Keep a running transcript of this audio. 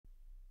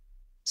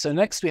So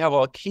next we have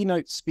our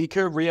keynote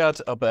speaker,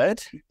 Riadh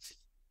Abed.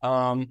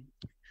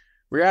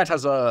 Riadh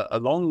has a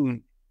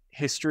long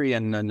history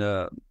and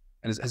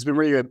has been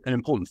really an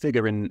important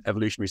figure in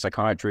evolutionary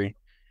psychiatry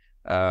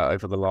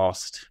over the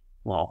last,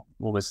 well,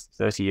 almost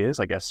 30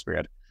 years, I guess,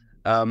 Riadh.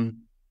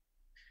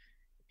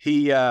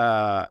 He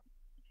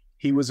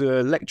was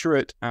a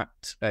lecturer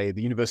at the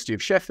University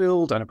of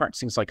Sheffield and a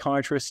practicing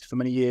psychiatrist for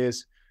many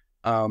years.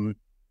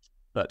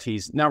 But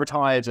he's now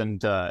retired,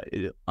 and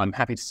I'm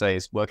happy to say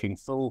is working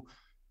full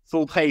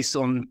pace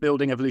on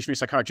building evolutionary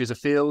psychiatry as a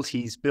field.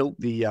 He's built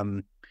the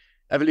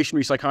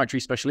Evolutionary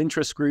Psychiatry Special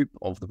Interest Group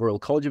of the Royal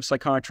College of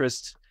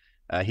Psychiatrists.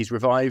 He's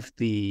revived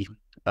the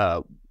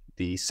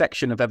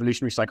section of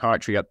evolutionary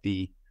psychiatry at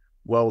the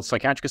World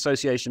Psychiatric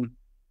Association.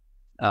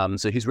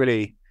 So he's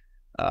really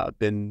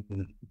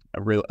been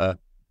a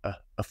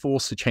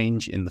force to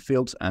change in the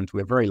field, and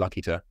we're very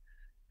lucky to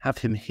have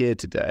him here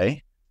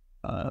today.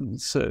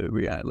 So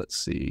Riadh, let's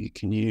see.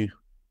 Can you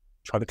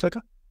try the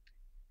clicker?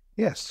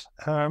 Yes.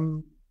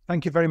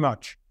 Thank you very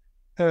much.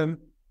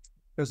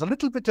 There's a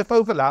little bit of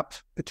overlap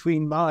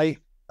between my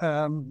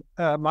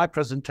my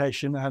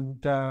presentation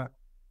and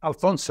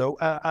Alfonso,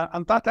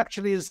 and that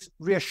actually is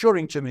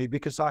reassuring to me,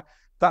 because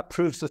that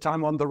proves that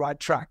I'm on the right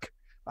track.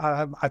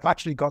 I've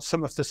actually got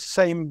some of the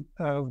same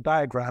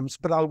diagrams,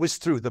 but I'll whiz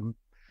through them.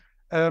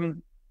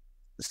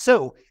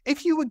 So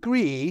if you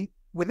agree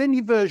with any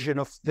version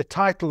of the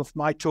title of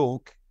my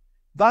talk,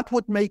 that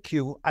would make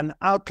you an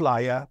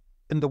outlier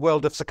in the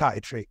world of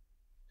psychiatry,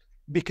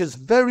 because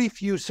very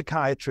few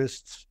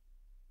psychiatrists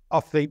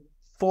of the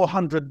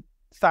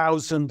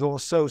 400,000 or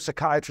so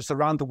psychiatrists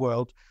around the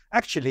world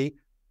actually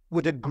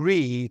would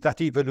agree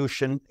that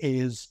evolution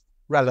is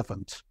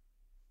relevant.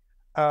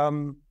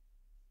 The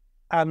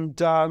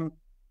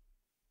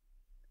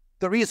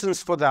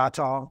reasons for that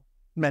are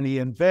many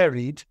and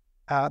varied,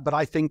 but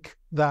I think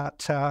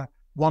that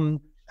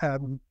one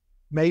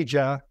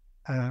major,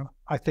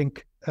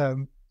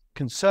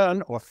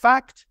 concern or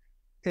fact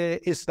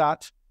is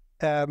that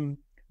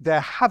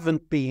there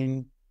haven't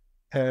been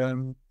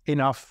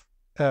enough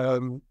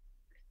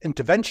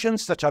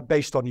interventions that are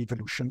based on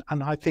evolution.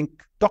 And I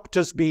think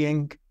doctors,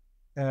 being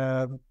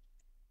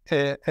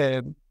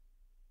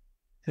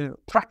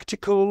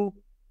practical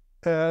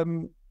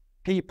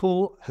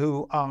people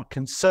who are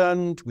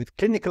concerned with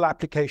clinical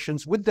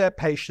applications with their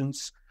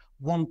patients,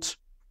 want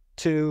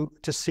to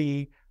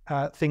see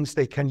things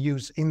they can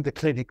use in the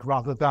clinic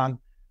rather than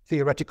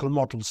theoretical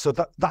models. So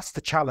that's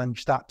the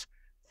challenge that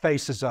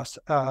faces us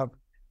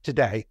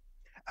today.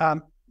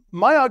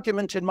 My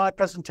argument in my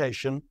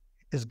presentation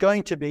is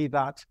going to be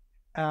that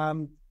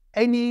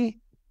any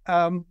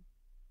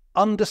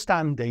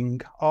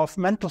understanding of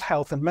mental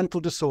health and mental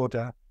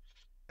disorder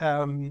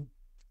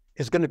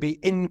is going to be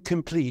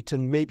incomplete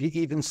and maybe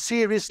even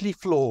seriously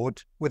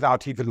flawed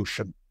without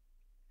evolution.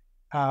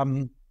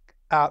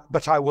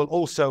 But I will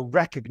also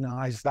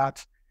recognize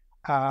that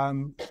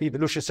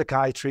evolutionary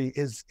psychiatry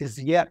is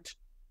yet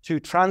to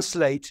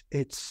translate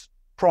its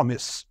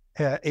promise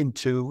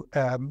into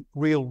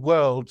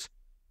real-world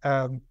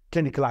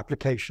clinical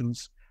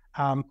applications,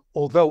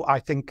 although I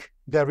think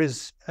there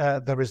is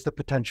the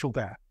potential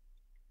there.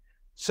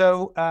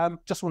 So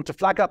just want to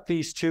flag up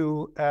these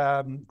two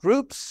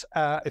groups.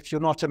 If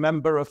you're not a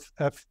member of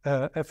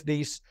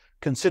these,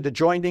 consider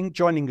joining.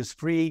 Joining is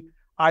free,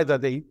 either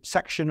the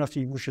section of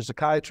evolutionary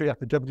psychiatry at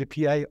the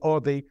WPA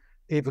or the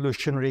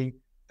Evolutionary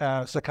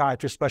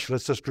Psychiatry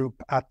Specialists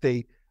Group at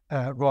the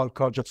Royal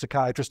College of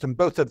Psychiatrists. And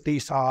both of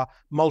these are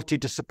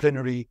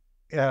multidisciplinary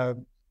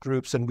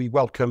groups, and we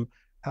welcome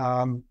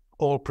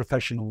all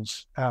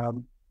professionals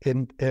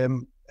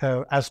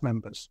as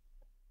members.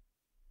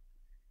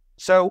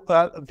 So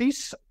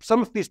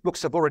some of these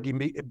books have already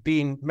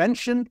been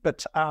mentioned,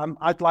 but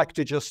I'd like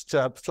to just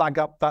flag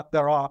up that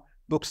there are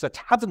books that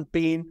haven't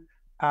been.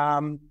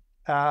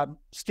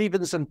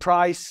 Stevens and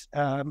Price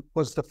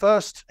was the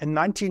first in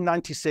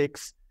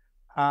 1996,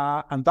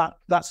 and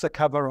that's the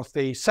cover of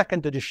the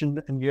second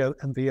edition in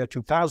the year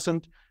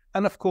 2000.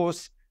 And of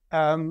course,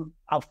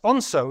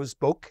 Alfonso's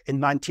book in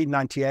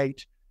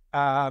 1998,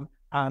 and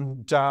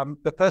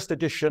the first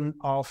edition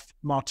of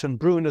Martin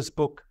Bruner's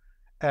book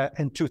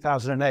in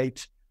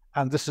 2008,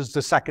 and this is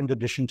the second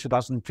edition,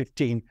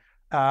 2015.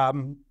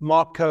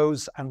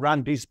 Marco's and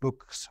Randy's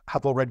books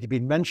have already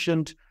been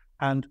mentioned,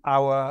 and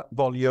our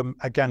volume,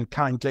 again,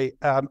 kindly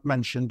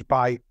mentioned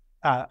by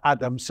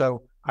Adam,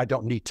 so I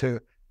don't need to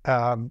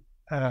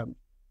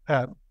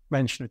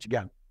mention it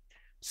again.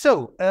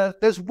 So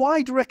there's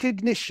wide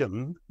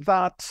recognition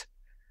that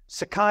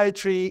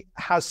psychiatry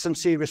has some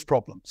serious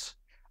problems.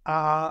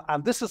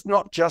 And this is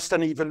not just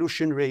an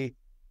evolutionary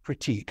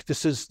critique.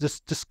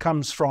 This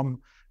comes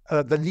from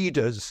the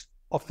leaders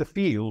of the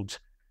field.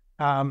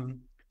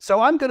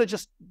 So I'm going to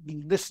just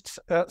list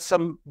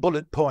some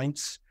bullet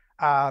points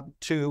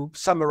to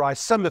summarize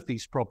some of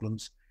these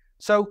problems.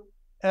 So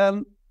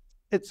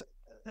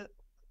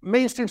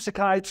mainstream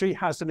psychiatry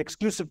has an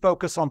exclusive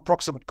focus on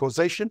proximate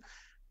causation.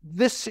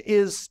 This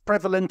is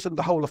prevalent in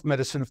the whole of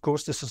medicine, of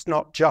course. This is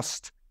not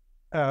just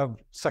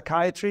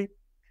psychiatry.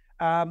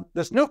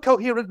 there's no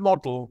coherent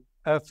model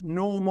of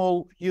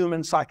normal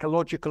human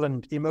psychological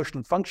and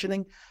emotional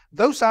functioning.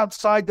 Those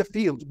outside the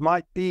field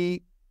might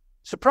be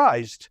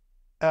surprised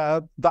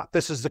that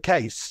this is the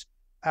case,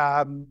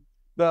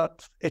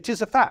 but it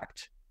is a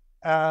fact.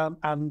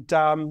 And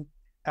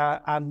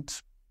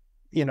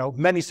you know,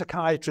 many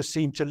psychiatrists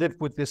seem to live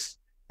with this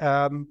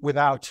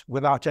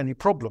without any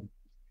problem.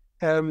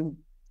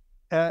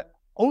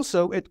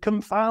 Also, it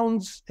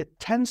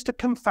tends to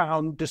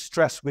confound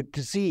distress with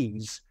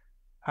disease.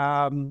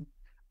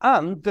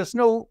 And there's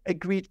no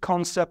agreed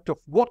concept of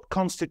what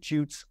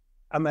constitutes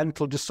a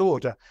mental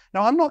disorder.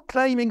 Now, I'm not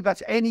claiming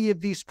that any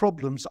of these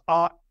problems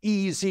are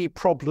easy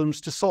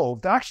problems to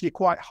solve. They're actually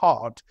quite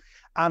hard.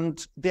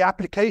 And the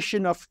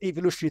application of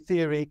evolutionary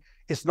theory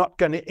is not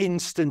going to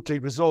instantly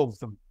resolve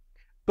them.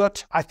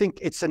 But I think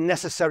it's a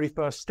necessary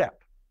first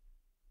step.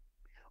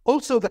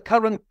 Also, the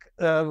current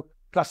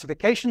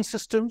classification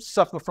systems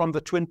suffer from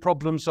the twin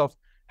problems of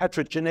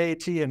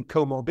heterogeneity and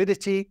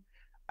comorbidity.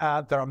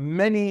 There are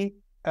many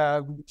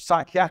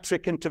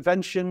psychiatric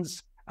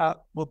interventions.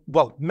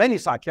 Many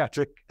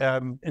psychiatric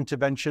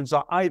interventions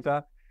are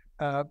either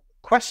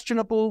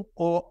questionable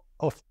or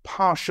of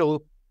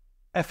partial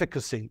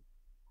efficacy.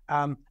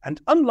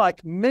 And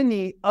unlike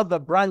many other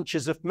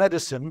branches of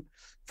medicine,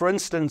 for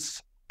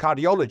instance,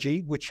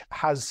 cardiology, which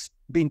has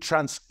been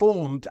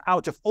transformed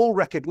out of all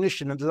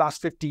recognition in the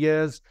last 50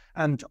 years,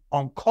 and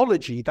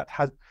oncology that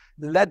has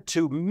led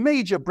to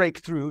major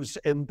breakthroughs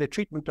in the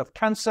treatment of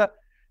cancer,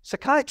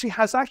 psychiatry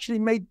has actually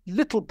made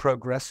little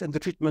progress in the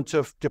treatment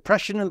of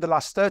depression in the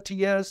last 30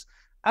 years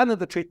and in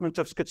the treatment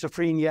of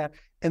schizophrenia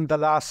in the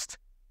last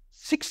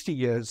 60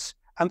 years.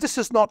 And this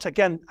is not,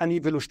 again, an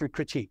evolutionary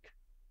critique.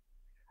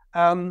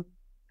 Other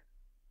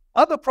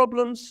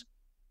problems,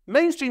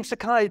 mainstream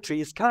psychiatry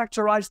is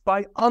characterized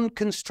by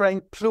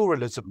unconstrained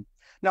pluralism.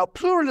 Now,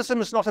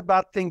 pluralism is not a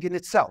bad thing in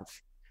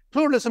itself.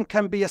 Pluralism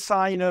can be a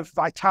sign of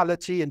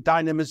vitality and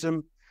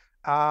dynamism,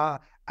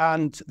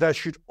 and there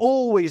should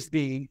always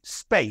be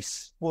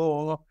space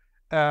for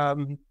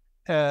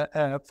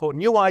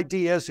new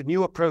ideas and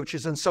new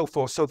approaches and so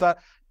forth.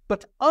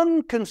 But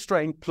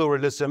unconstrained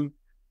pluralism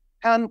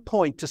can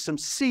point to some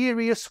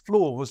serious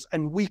flaws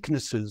and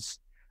weaknesses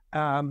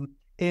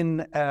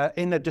in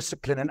a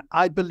discipline, and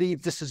I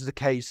believe this is the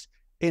case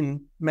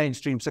in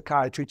mainstream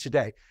psychiatry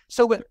today.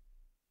 So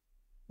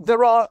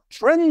there are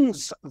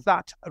trends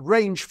that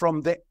range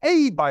from the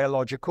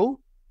abiological,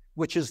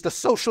 which is the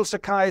social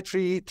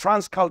psychiatry,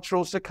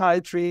 transcultural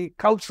psychiatry,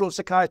 cultural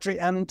psychiatry,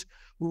 and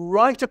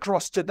right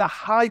across to the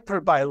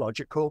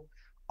hyperbiological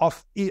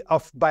of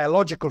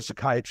biological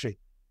psychiatry.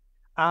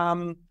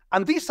 And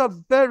these are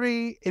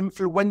very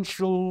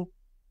influential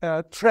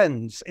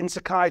trends in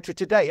psychiatry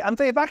today, and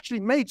they've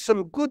actually made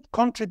some good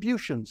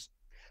contributions.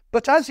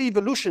 But as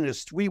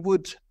evolutionists, we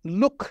would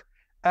look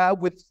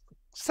with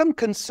some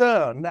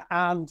concern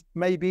and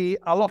maybe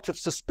a lot of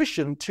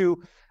suspicion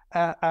to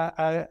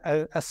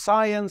a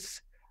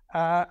science,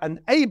 an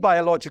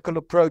abiological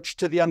approach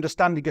to the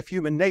understanding of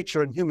human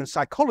nature and human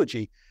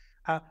psychology.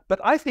 But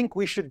I think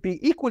we should be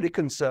equally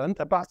concerned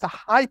about the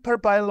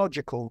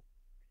hyperbiological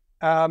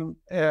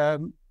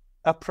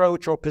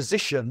approach or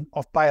position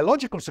of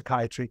biological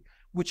psychiatry,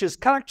 which is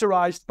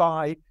characterized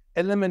by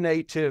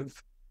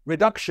eliminative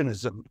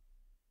reductionism.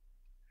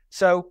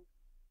 So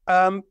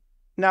now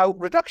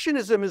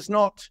reductionism is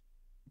not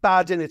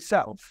bad in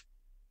itself.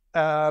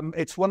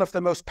 It's one of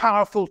the most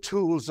powerful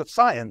tools of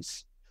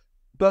science,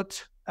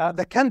 but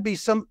there can be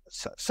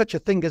such a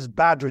thing as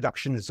bad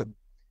reductionism.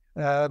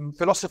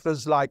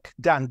 Philosophers like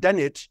Dan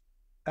Dennett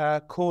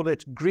call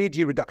it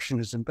greedy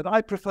reductionism, but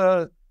I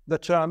prefer the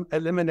term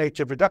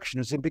eliminative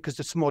reductionism because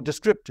it's more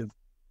descriptive.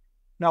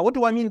 Now, what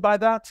do I mean by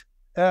that?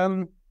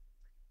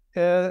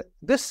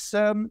 This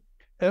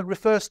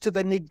refers to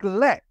the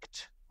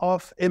neglect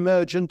of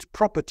emergent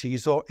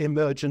properties or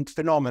emergent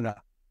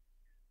phenomena,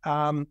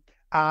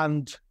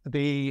 and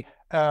the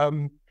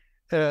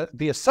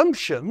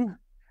assumption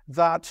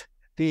that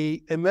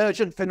the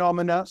emergent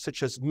phenomena,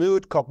 such as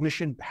mood,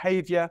 cognition,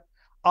 behavior,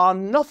 are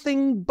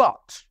nothing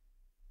but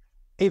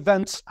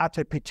events at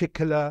a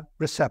particular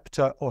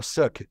receptor or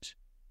circuit.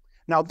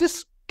 Now,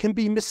 this can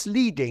be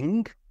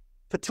misleading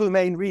for two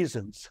main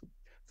reasons.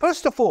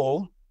 First of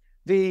all,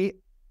 the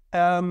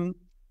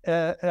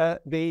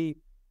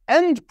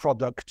end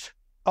product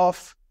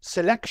of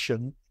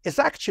selection is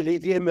actually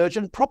the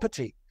emergent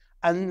property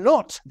and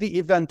not the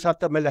event at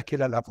the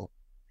molecular level.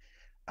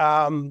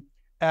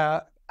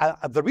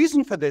 The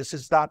reason for this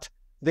is that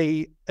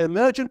the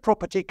emergent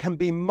property can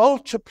be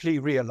multiply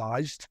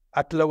realized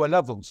at lower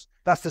levels.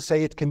 That's to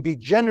say, it can be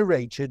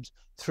generated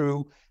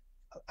through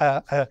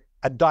a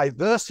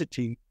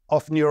diversity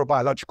of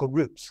neurobiological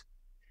routes.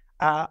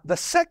 The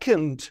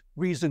second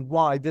reason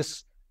why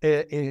this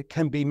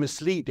can be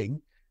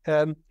misleading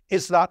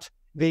is that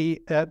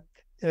the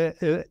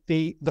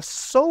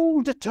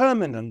sole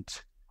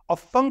determinant of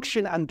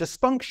function and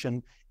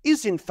dysfunction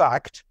is in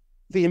fact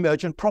the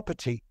emergent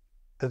property,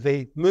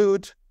 the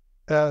mood,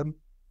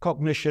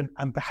 cognition,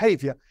 and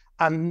behavior,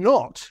 and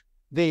not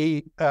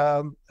the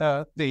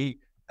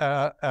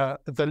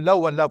the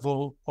lower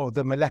level or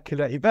the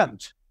molecular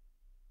event.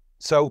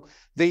 So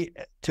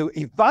to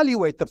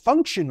evaluate the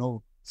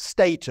functional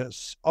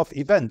status of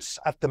events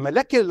at the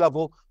molecular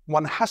level,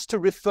 one has to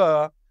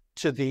refer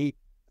to the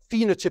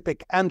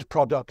phenotypic end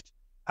product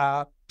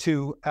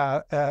to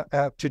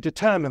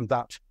determine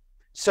that.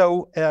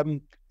 So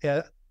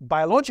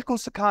biological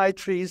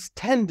psychiatry's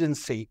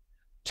tendency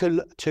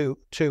to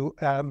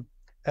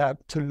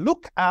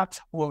look at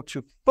or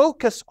to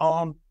focus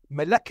on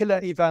molecular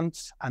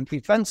events and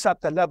events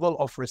at the level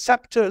of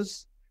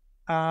receptors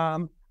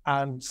and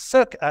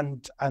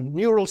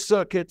neural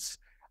circuits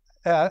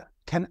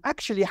can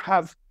actually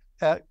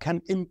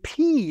can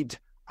impede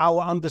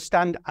our an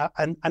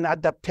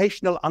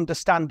adaptational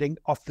understanding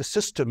of the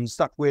systems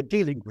that we're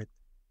dealing with.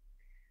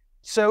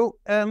 So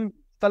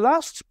the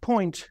last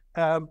point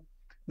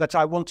that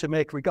I want to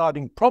make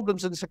regarding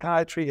problems in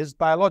psychiatry is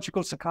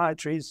biological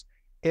psychiatry's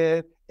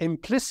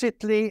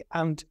implicitly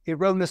and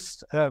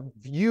erroneous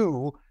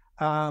view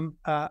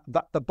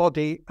that the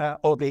body,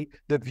 or the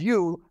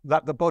view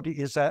that the body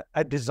is a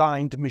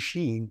designed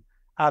machine,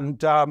 and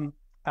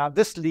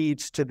this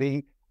leads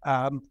to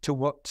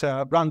what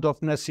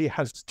Randolph Nesse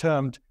has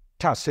termed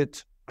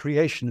tacit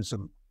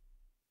creationism.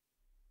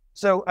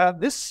 So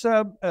this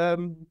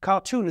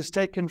cartoon is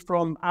taken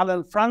from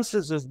Alan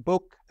Francis's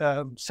book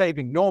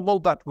Saving Normal,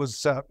 that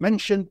was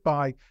mentioned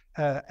by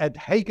Ed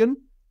Hagen,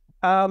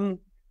 and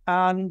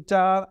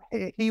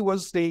he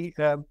was the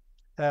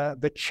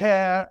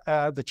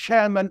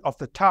chairman of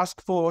the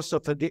task force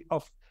of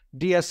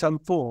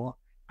DSM-4,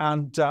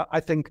 and I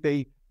think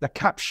the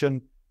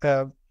caption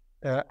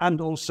and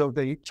also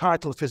the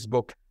title of his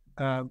book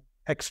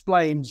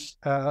explains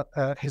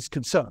his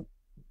concern.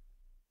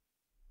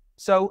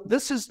 So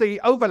this is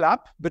the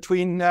overlap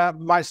between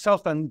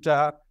myself and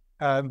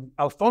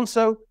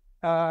Alfonso.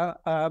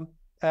 Can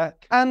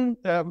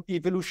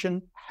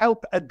evolution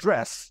help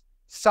address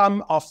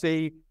some of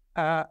these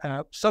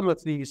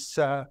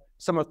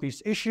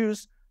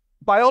issues?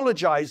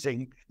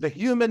 Biologizing the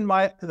human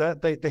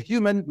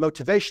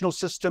motivational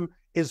system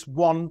is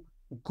one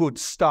good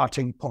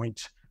starting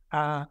point.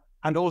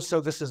 And also,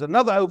 this is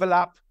another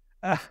overlap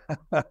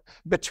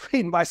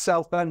between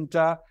myself and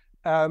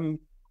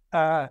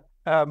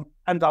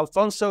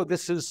Alfonso.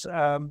 This is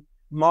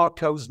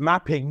Marco's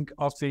mapping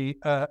of the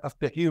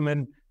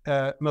human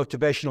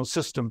motivational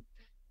system.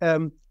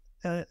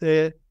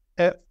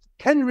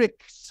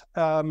 Kenrick's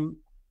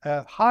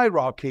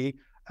hierarchy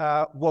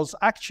was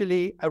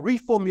actually a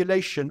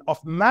reformulation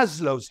of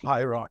Maslow's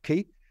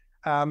hierarchy.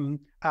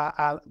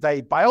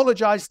 They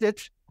biologized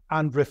it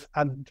and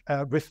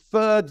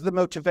referred the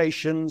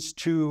motivations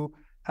to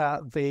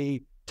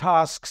the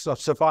tasks of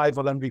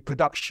survival and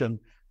reproduction,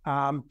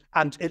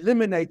 and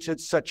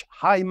eliminated such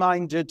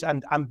high-minded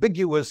and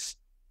ambiguous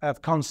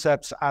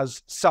concepts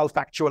as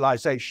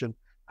self-actualization.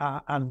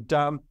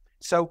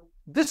 So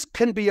this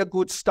can be a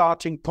good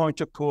starting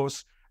point, of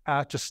course,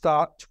 to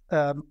start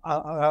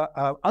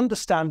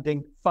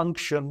understanding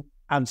function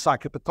and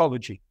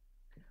psychopathology.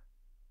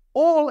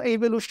 All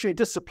evolutionary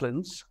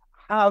disciplines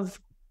have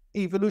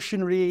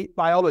evolutionary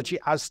biology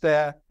as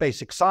their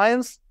basic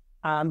science,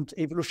 and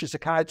evolutionary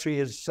psychiatry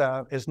is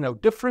no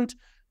different.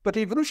 But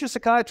evolutionary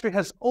psychiatry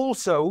has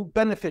also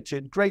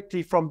benefited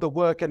greatly from the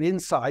work and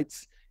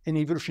insights in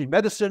evolutionary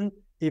medicine,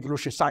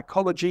 evolutionary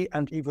psychology,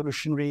 and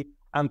evolutionary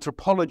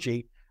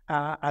anthropology.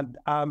 And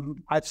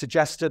I've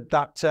suggested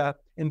that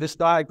in this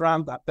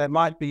diagram that there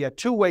might be a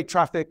two-way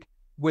traffic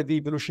with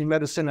evolutionary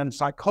medicine and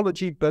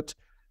psychology, but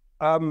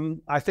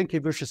I think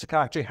evolutionary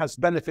psychiatry has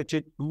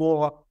benefited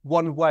more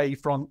one way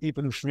from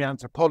evolutionary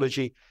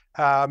anthropology,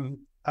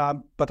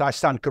 but I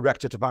stand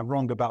corrected if I'm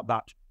wrong about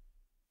that.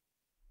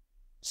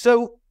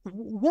 So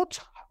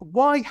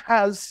why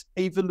has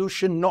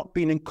evolution not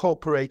been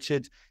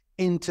incorporated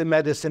into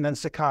medicine and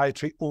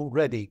psychiatry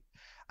already?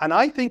 And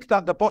I think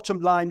that the bottom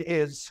line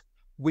is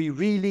we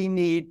really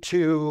need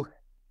to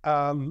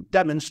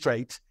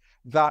demonstrate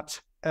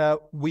that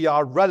we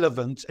are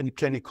relevant in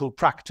clinical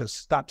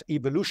practice, that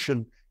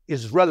evolution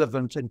is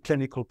relevant in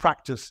clinical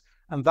practice.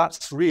 And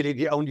that's really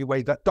the only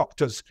way that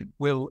doctors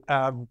will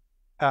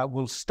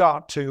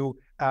start to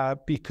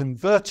be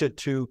converted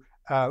to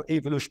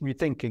evolutionary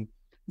thinking.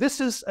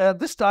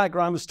 This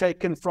diagram is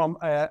taken from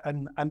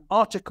an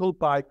article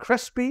by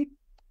Crespi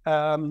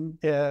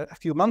a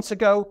few months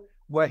ago,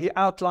 where he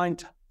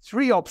outlined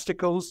 3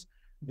 obstacles: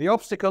 the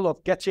obstacle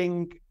of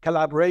getting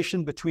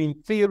collaboration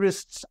between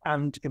theorists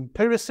and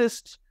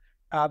empiricists,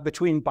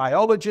 between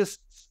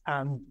biologists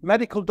and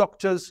medical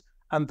doctors,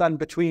 and then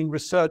between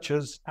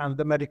researchers and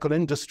the medical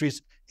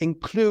industries,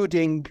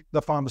 including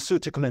the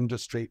pharmaceutical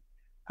industry.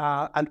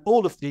 And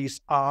all of these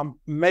are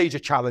major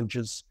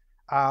challenges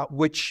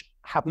which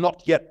have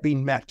not yet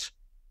been met.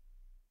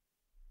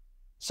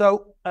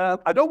 So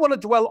I don't want to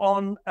dwell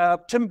on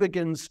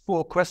Tinbergen's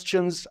 4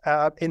 questions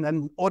in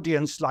an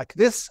audience like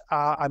this.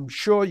 I'm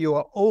sure you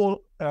are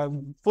all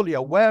fully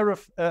aware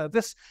of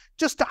this.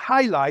 Just to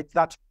highlight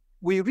that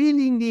we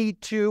really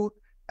need to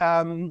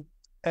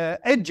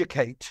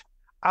educate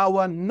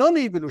our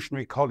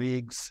non-evolutionary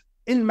colleagues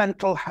in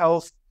mental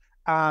health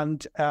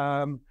and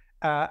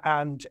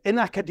in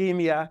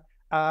academia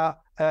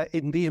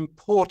in the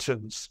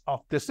importance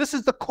of this. This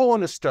is the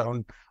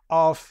cornerstone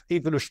of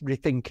evolutionary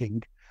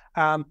thinking,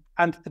 and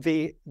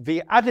the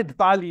added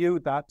value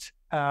that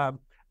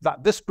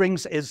this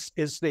brings is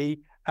the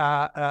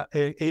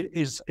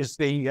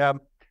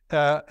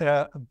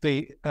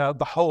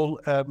whole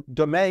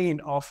domain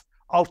of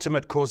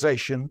ultimate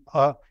causation,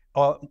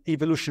 or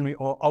evolutionary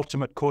or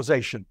ultimate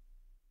causation.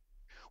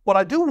 What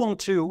I do want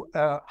to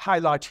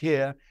highlight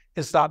here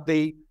is that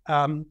the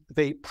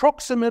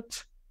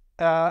proximate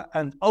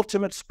and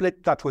ultimate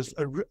split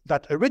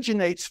that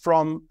originates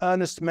from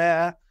Ernest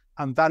Mayr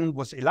and then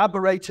was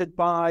elaborated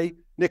by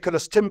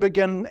Nicholas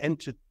Tinbergen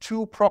into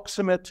two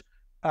proximate,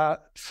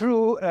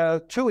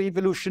 two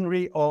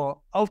evolutionary or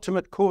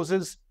ultimate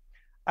causes,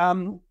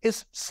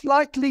 is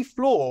slightly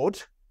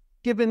flawed,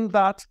 given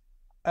that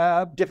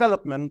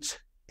development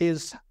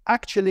is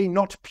actually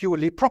not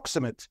purely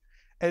proximate.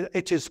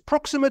 It is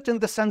proximate in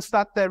the sense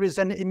that there is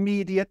an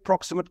immediate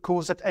proximate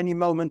cause at any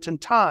moment in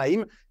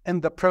time in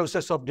the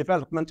process of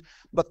development,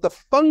 but the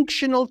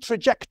functional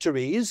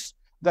trajectories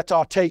that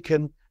are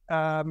taken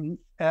have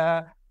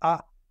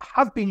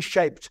been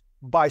shaped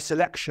by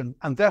selection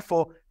and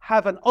therefore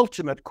have an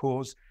ultimate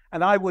cause.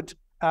 And I would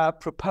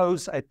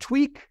propose a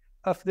tweak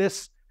of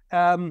this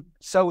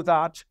so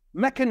that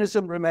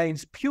mechanism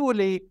remains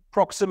purely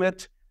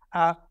proximate,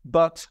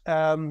 but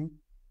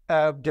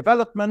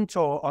development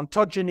or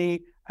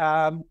ontogeny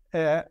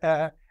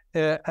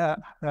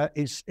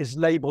is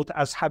labeled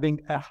as having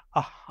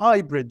a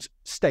hybrid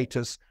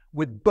status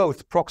with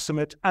both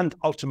proximate and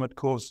ultimate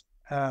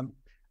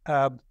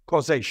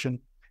causation.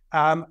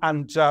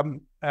 And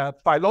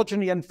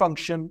phylogeny and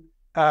function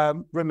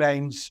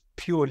remains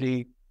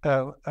purely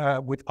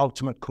with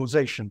ultimate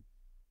causation.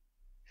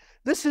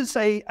 This is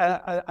a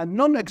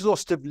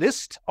non-exhaustive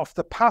list of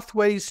the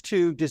pathways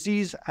to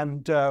disease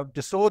and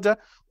disorder,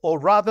 or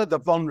rather the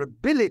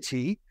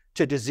vulnerability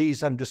to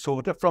disease and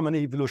disorder from an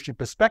evolutionary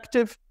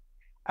perspective.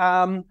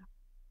 The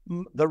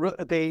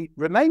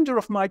remainder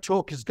of my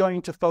talk is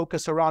going to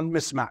focus around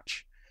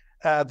mismatch.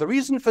 The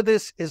reason for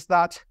this is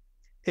that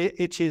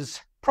it is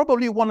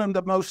probably one of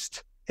the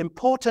most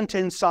important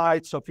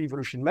insights of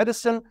evolutionary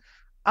medicine,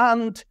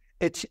 and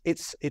it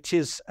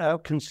is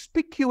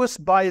conspicuous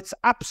by its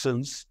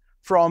absence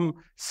from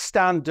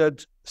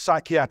standard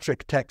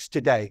psychiatric texts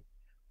today.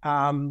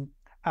 And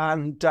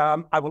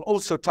I will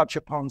also touch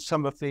upon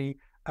some of the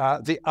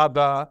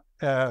other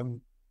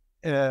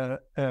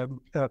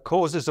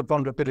causes of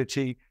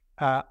vulnerability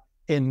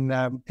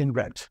in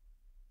red.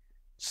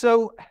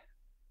 So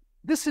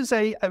this is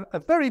a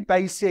very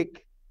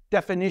basic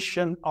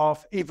definition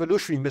of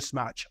evolutionary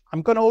mismatch.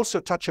 I'm going to also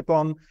touch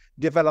upon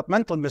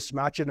developmental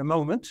mismatch in a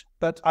moment,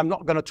 but I'm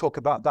not going to talk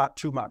about that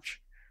too much.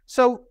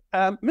 So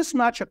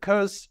mismatch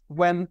occurs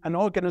when an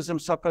organism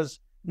suffers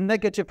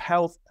negative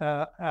health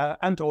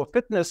and or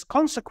fitness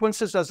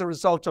consequences as a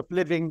result of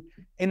living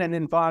in an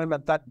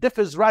environment that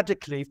differs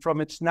radically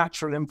from its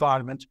natural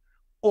environment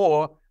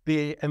or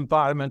the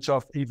environment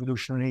of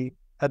evolutionary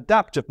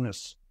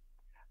adaptiveness.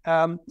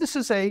 This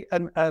is a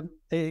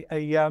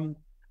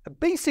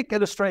basic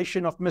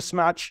illustration of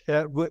mismatch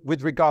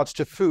with regards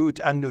to food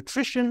and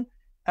nutrition,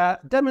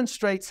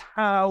 demonstrates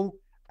how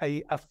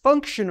a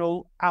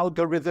functional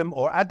algorithm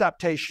or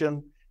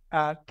adaptation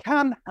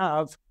can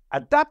have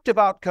adaptive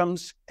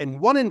outcomes in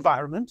one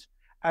environment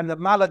and a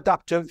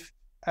maladaptive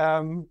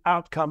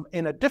outcome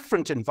in a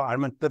different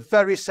environment, the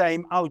very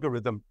same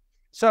algorithm.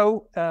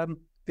 So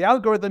the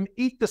algorithm,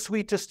 eat the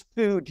sweetest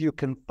food you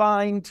can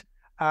find,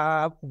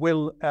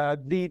 will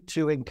lead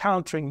to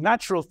encountering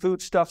natural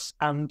foodstuffs,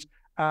 and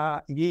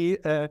the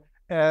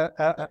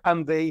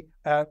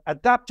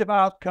adaptive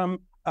outcome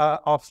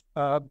of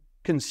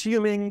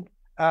consuming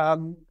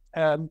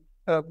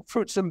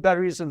fruits and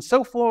berries and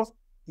so forth,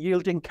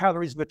 yielding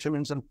calories,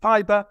 vitamins, and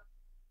fiber.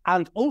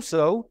 And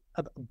also,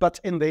 but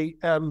in the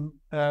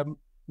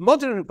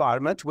modern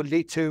environment, will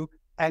lead to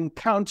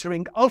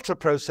encountering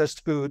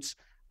ultra-processed foods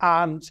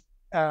and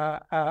a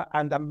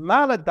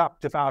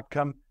maladaptive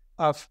outcome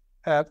of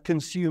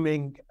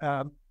consuming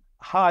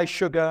high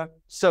sugar,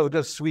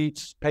 soda,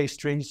 sweets,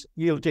 pastries,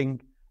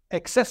 yielding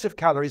excessive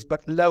calories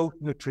but low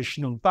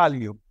nutritional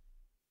value.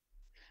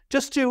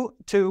 Just to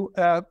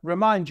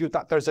remind you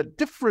that there's a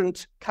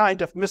different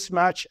kind of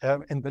mismatch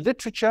in the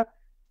literature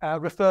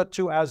referred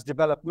to as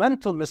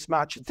developmental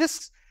mismatch.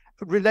 This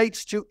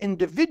relates to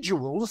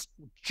individuals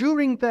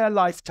during their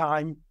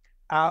lifetime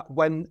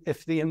when,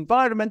 if the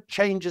environment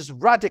changes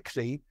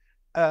radically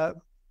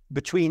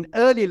between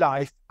early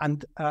life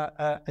and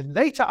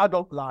later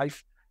adult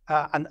life,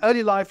 and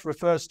early life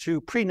refers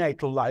to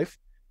prenatal life,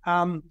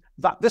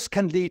 that this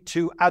can lead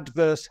to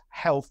adverse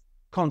health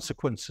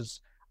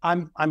consequences.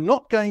 I'm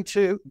not going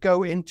to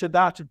go into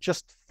that,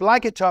 just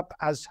flag it up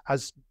as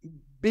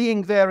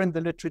being there in the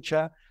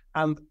literature,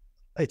 and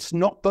it's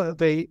not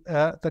the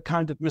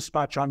kind of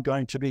mismatch I'm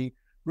going to be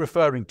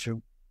referring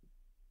to.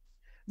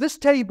 This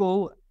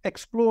table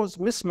explores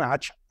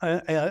mismatch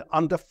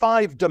under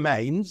 5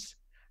 domains.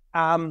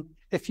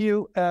 if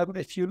you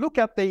look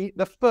at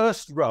the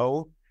first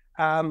row,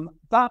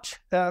 that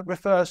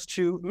refers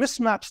to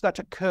mismatch that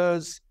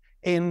occurs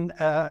in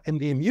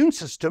the immune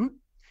system.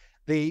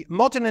 The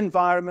modern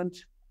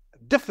environment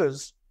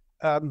differs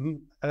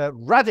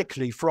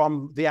radically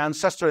from the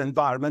ancestral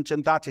environment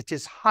in that it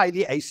is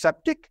highly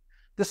aseptic.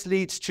 This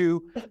leads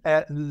to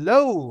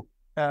low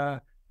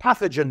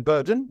pathogen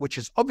burden, which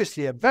is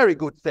obviously a very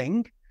good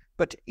thing,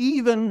 but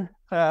even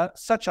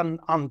such an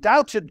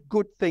undoubted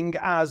good thing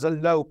as a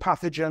low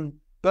pathogen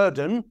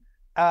burden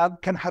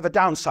can have a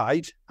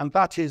downside, and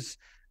that is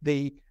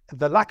the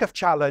lack of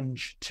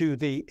challenge to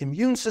the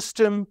immune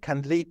system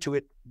can lead to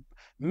it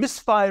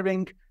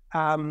misfiring,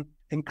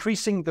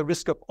 increasing the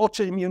risk of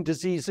autoimmune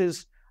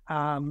diseases,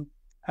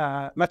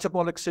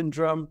 metabolic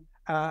syndrome,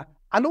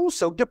 and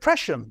also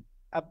depression.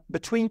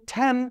 Between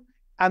 10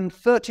 and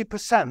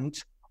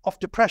 30% of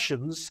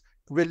depressions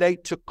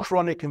relate to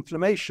chronic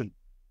inflammation.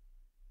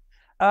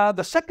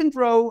 The second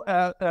row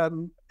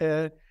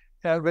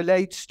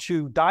relates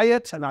to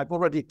diet, and I've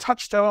already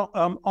touched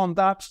on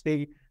that.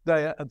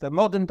 The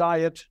modern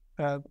diet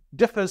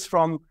differs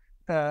from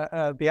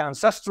the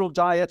ancestral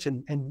diet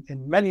in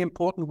many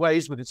important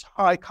ways, with its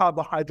high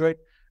carbohydrate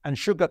and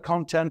sugar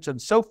content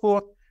and so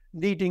forth,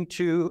 leading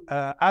to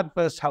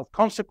adverse health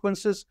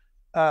consequences.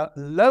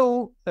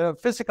 Low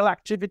physical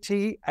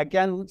activity,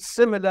 again,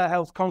 similar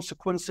health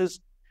consequences.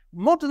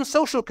 Modern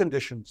social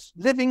conditions,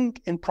 living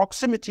in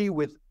proximity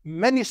with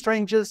many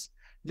strangers,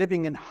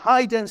 living in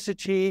high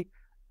density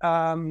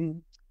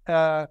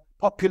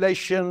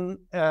population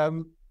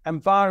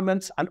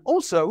environments, and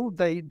also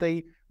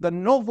the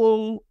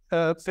novel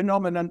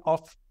phenomenon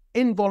of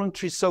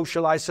involuntary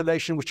social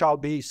isolation, which I'll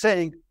be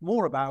saying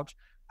more about,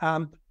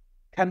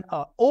 can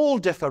all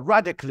differ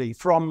radically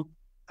from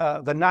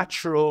the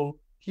natural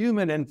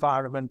human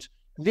environment,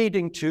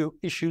 leading to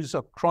issues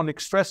of chronic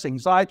stress,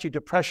 anxiety,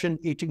 depression,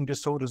 eating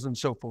disorders, and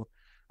so forth.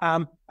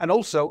 And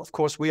also, of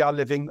course, we are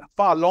living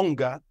far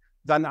longer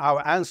than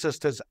our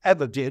ancestors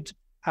ever did,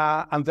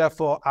 and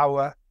therefore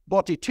our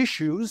body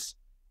tissues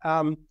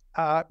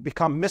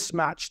become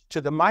mismatched to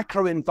the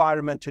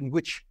microenvironment in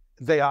which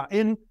they are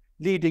in,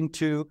 leading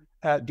to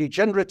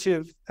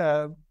degenerative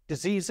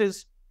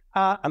diseases,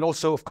 and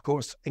also, of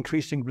course,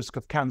 increasing risk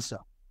of cancer.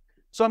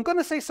 So I'm going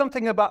to say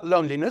something about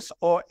loneliness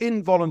or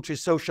involuntary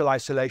social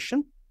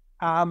isolation,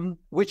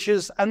 which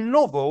is a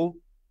novel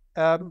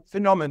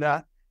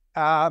phenomena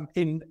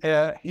in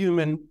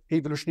human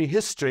evolutionary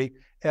history.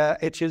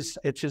 It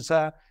is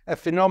a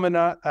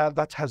phenomena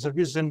that has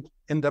arisen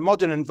in the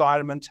modern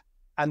environment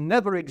and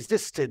never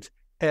existed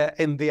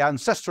in the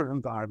ancestral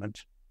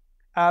environment.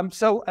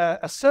 So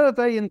a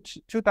survey in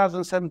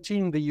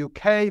 2017 in the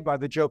UK by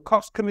the Joe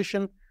Cox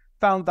Commission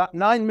found that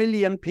 9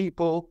 million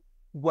people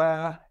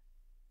were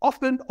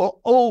often or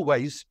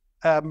always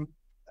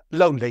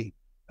lonely,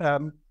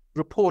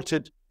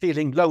 reported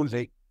feeling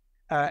lonely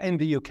in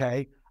the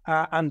UK.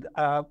 And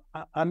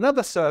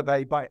another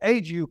survey by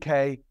Age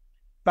UK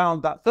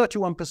found that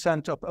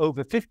 31% of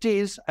over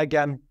 50s,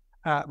 again,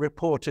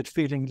 reported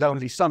feeling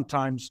lonely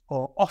sometimes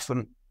or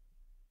often.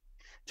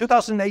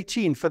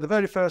 2018, for the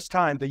very first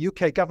time, the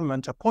UK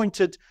government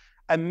appointed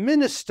a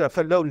minister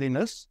for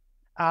loneliness,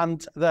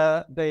 and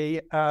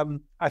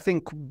I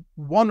think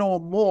one or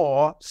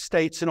more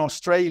states in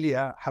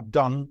Australia have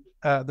done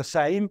the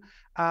same,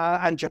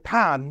 and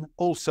Japan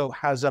also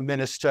has a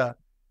minister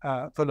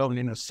for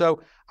loneliness.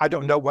 So I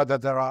don't know whether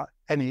there are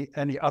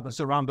any others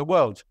around the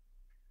world.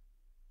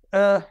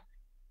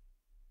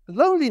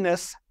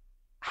 Loneliness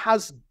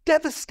has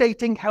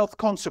devastating health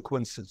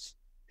consequences,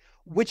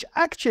 which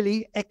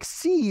actually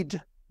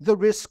exceed the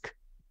risk,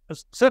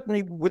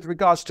 certainly with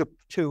regards to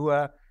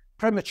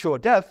premature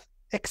death,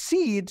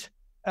 exceed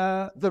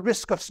the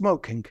risk of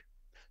smoking.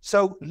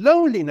 So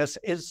loneliness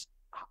is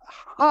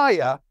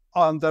higher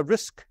on the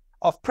risk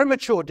of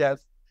premature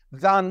death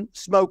than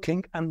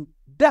smoking, and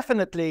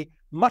definitely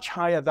much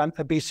higher than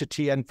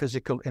obesity and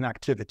physical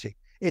inactivity.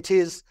 It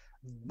is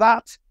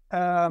that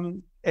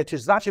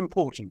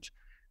important.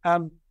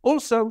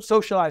 Also,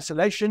 social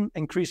isolation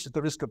increases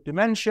the risk of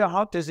dementia,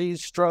 heart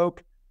disease,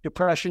 stroke,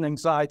 depression,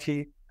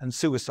 anxiety, and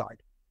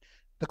suicide.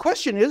 The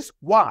question is,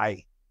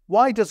 why?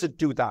 Why does it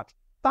do that?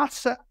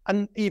 That's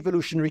an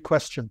evolutionary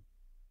question.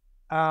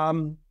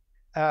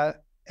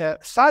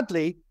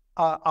 Sadly,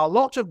 a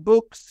lot of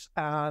books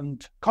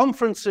and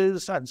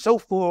conferences and so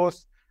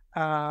forth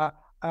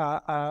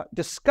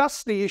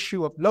discuss the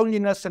issue of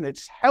loneliness and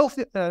its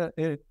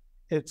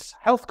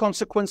health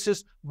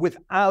consequences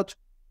without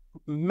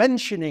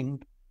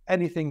mentioning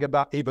anything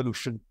about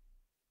evolution.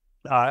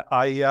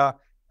 I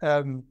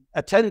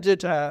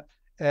attended a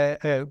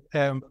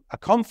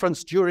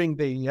conference during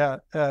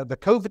the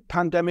COVID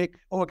pandemic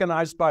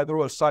organized by the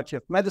Royal Society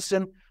of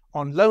Medicine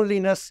on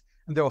loneliness,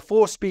 and there were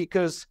 4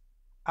 speakers.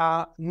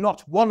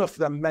 Not one of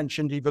them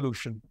mentioned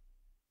evolution.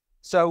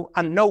 So,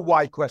 and no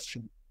why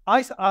question.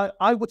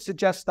 I would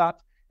suggest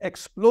that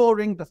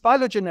exploring the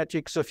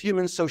phylogenetics of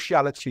human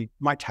sociality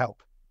might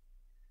help.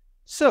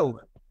 So,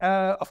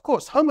 of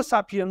course, Homo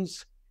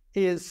sapiens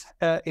is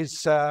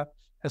a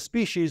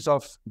species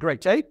of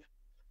great ape.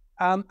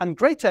 And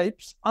great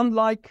apes,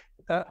 unlike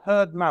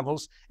herd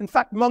mammals, in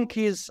fact,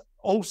 monkeys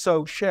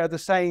also share the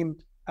same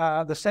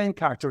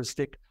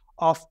characteristic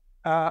of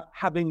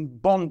having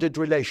bonded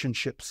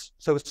relationships.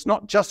 So it's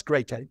not just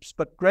great apes,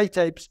 but great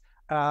apes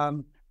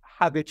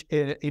have it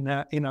in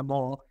a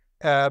more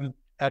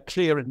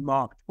clear and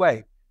marked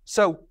way.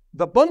 So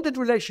the bonded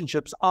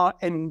relationships are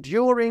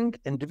enduring,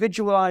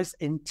 individualized,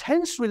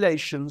 intense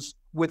relations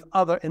with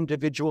other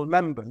individual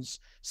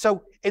members.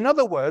 So in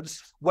other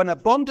words, when a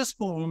bond is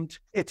formed,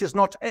 it is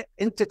not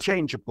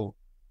interchangeable.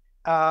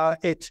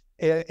 It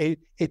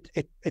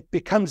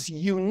becomes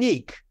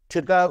unique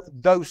to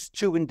those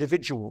two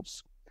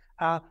individuals.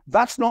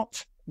 That's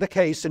not the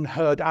case in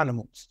herd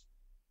animals.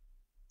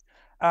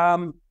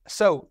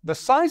 So the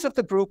size of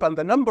the group and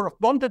the number of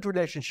bonded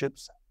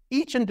relationships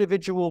each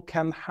individual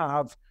can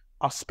have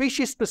are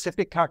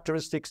species-specific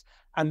characteristics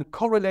and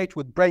correlate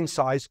with brain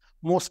size,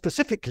 more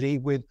specifically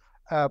with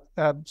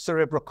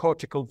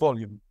cerebrocortical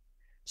volume.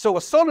 So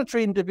a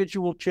solitary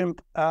individual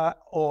chimp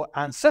or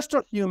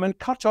ancestral human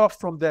cut off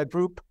from their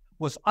group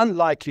was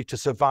unlikely to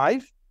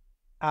survive.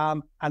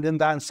 And in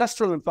the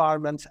ancestral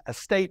environment, a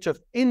state of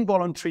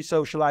involuntary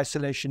social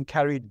isolation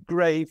carried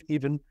grave,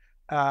 even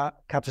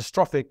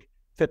catastrophic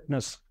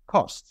fitness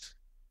costs.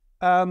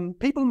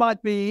 People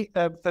might be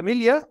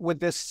familiar with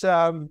this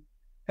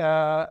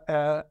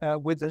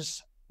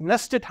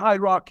nested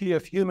hierarchy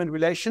of human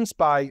relations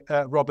by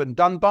Robin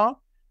Dunbar.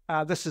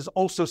 This is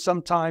also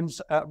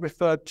sometimes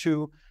referred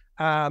to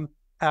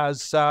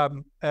as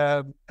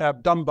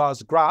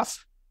Dunbar's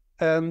graph.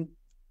 And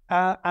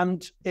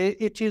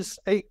it is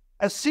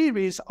a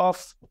series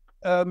of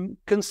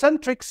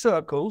concentric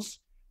circles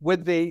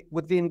with the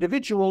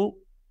individual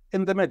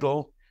in the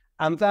middle,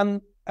 and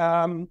then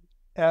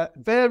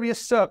various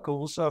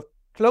circles of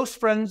close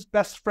friends,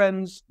 best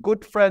friends,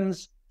 good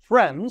friends,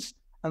 friends,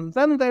 and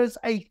then there's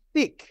a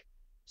thick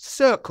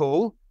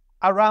circle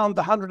around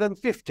the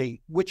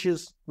 150, which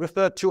is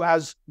referred to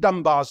as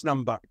Dunbar's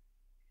number.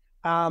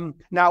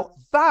 Now,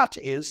 that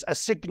is a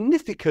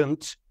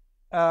significant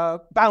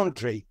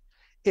boundary.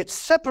 It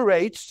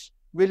separates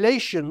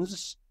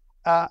relations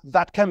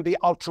that can be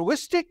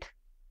altruistic,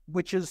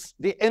 which is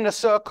the inner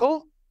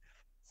circle,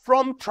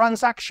 from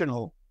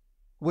transactional,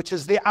 which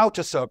is the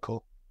outer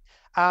circle.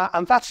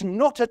 And that's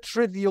not a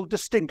trivial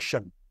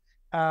distinction.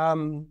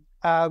 So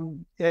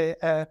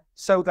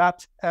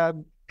that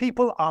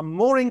people are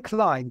more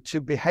inclined to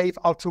behave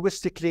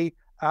altruistically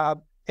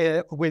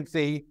with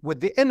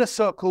the inner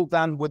circle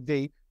than with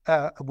the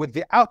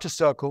outer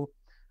circle.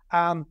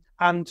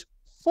 And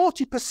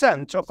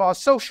 40% of our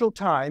social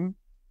time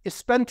is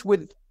spent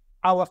with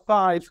our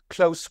 5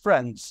 close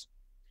friends,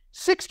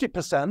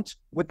 60%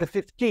 with the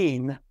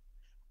 15,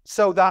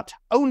 so that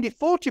only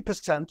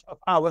 40% of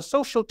our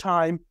social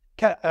time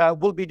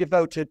will be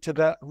devoted to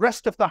the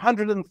rest of the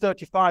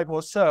 135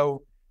 or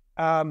so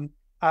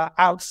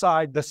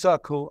outside the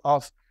circle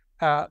of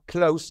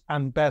close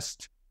and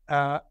best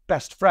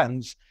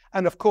friends.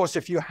 And of course,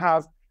 if you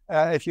have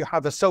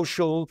a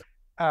social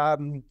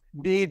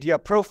media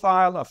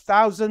profile of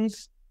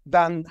thousands,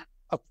 then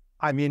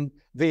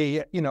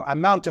the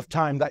amount of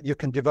time that you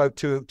can devote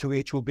to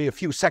each will be a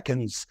few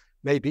seconds,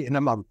 maybe in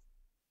a month.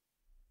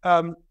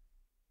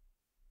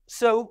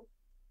 So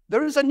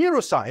there is a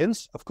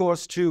neuroscience, of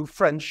course, to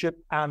friendship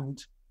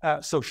and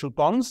social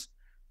bonds.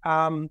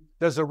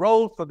 There's a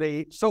role for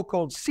the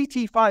so-called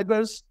CT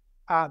fibers.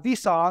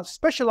 These are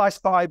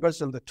specialized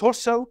fibers in the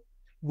torso,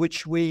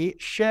 which we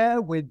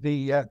share with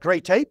the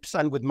great apes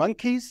and with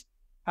monkeys.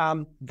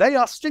 They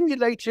are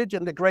stimulated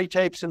in the great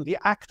apes in the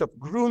act of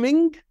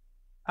grooming.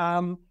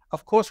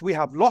 Of course, we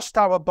have lost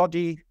our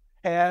body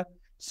hair,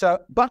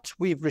 but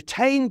we've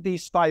retained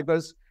these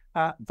fibers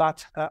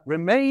that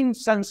remain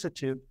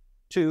sensitive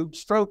to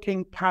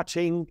stroking,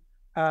 patting,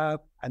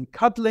 and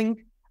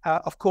cuddling.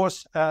 Of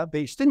course,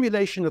 the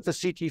stimulation of the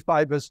CT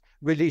fibers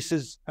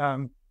releases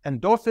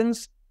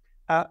endorphins.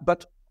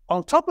 But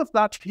on top of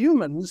that,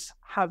 humans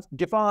have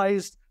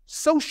devised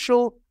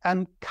social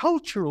and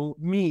cultural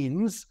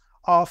means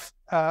of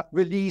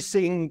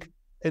releasing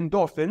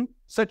endorphin,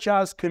 such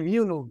as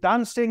communal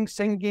dancing,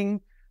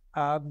 singing,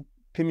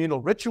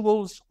 communal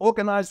rituals,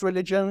 organized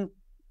religion,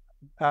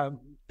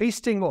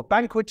 feasting or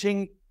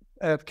banqueting,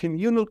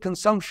 communal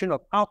consumption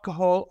of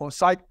alcohol or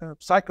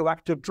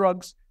psychoactive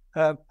drugs,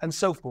 and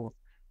so forth.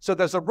 So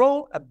there's a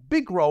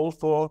big role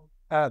for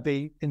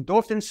the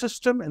endorphin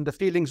system and the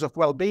feelings of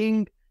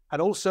well-being,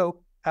 and also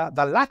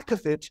the lack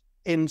of it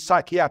in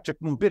psychiatric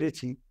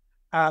morbidity.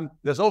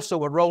 There's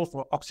also a role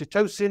for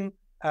oxytocin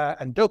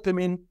and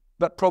dopamine,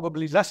 but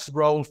probably less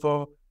role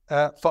for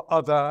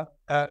other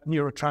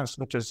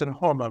neurotransmitters and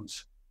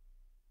hormones.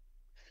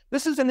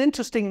 This is an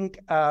interesting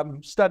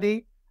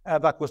study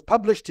that was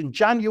published in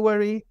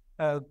January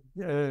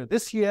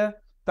this year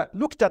that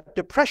looked at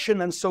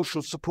depression and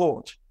social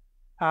support.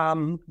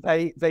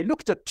 They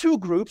looked at 2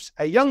 groups,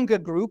 a younger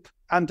group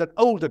and an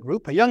older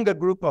group, a younger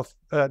group of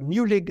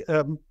newly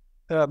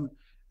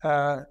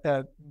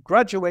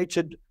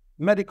graduated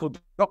medical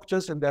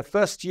doctors in their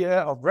first year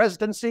of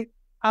residency,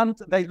 and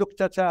they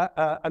looked at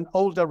an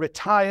older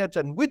retired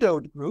and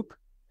widowed group.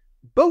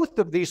 Both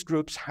of these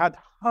groups had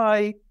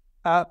high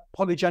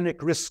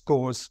polygenic risk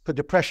scores for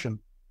depression.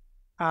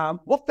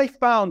 What they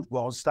found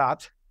was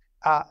that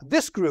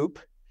this group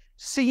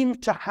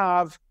seemed to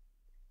have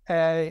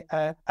a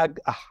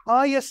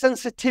higher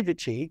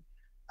sensitivity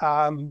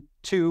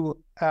to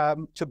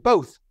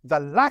both the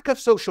lack of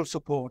social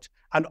support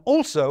and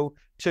also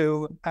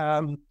to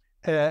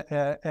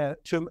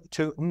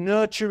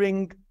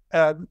nurturing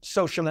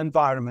social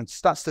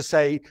environments. That's to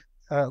say,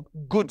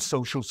 good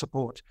social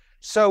support.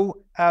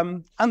 So,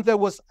 and there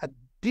was a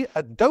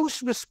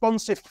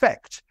dose-response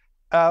effect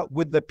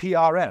with the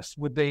PRS,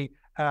 with the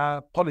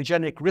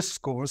polygenic risk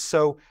scores.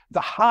 So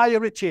the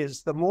higher it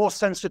is, the more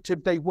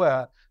sensitive they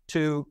were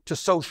to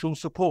social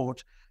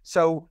support.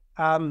 So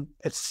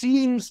it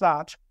seems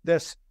that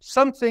there's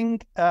something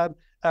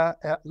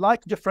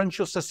like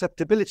differential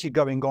susceptibility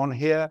going on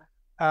here,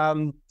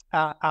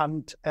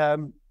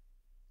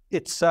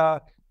 it's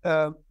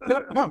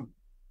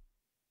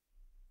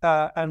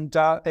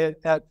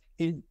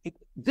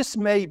this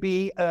may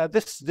be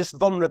this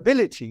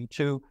vulnerability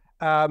to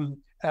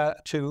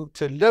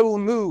low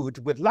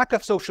mood with lack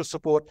of social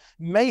support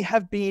may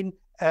have been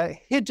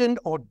hidden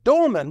or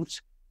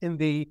dormant in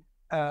the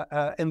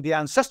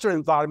ancestral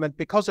environment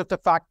because of the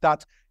fact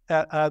that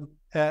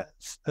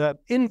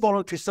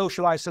involuntary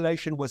social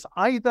isolation was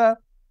either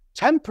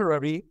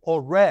temporary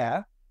or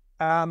rare,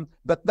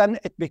 but then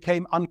it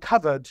became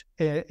uncovered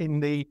in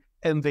the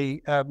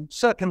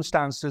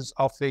circumstances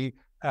of the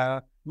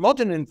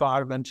modern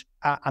environment,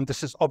 and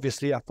this is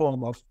obviously a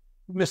form of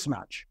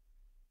mismatch.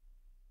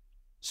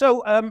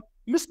 So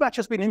mismatch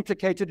has been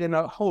implicated in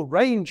a whole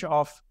range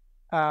of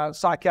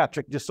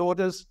psychiatric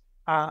disorders.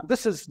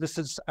 This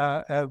is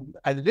a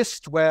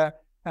list where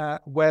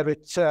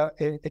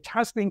it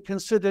has been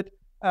considered,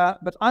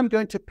 but I'm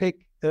going to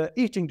pick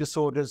eating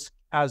disorders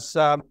as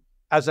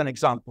an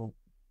example.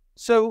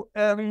 So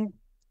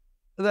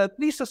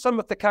these are some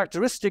of the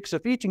characteristics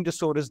of eating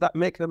disorders that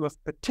make them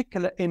of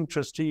particular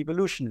interest to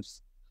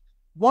evolutionists.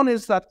 One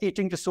is that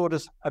eating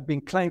disorders have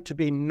been claimed to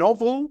be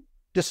novel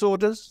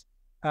disorders,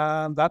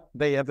 that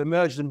they have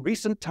emerged in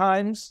recent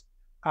times,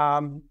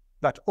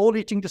 that all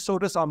eating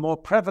disorders are more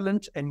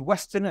prevalent in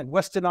Western and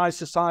Westernized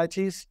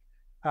societies.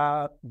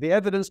 The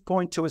evidence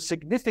points to a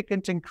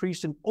significant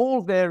increase in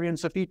all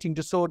variants of eating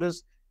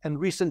disorders in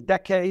recent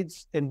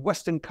decades in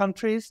Western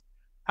countries,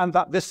 and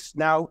that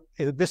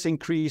this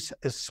increase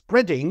is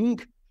spreading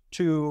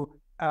to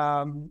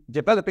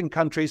developing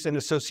countries in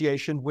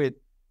association with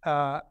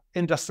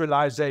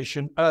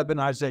industrialization,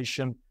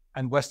 urbanization,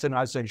 and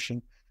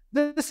Westernization.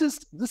 This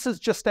is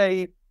just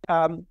to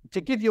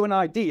give you an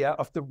idea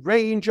of the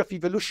range of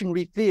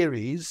evolutionary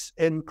theories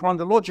in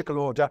chronological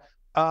order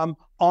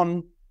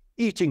on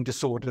eating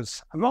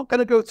disorders. I'm not going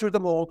to go through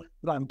them all,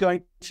 but I'm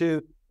going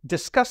to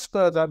discuss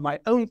further my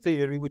own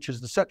theory, which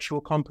is the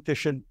sexual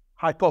competition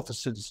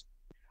hypothesis.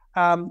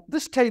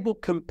 This table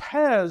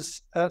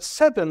compares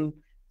 7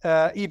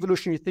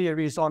 evolutionary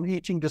theories on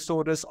eating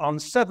disorders on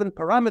 7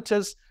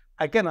 parameters.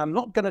 Again, I'm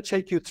not going to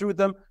take you through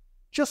them,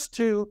 just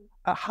to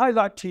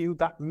highlight to you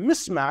that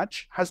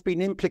mismatch has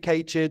been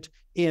implicated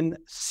in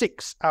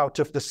 6 out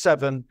of the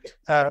 7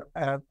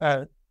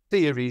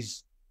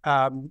 theories,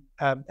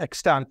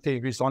 extant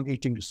theories on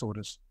eating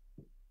disorders.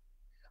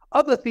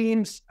 Other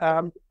themes,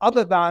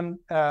 other than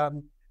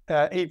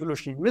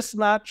evolutionary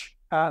mismatch,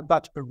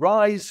 that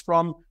arise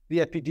from the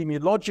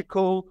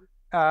epidemiological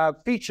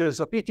features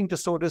of eating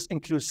disorders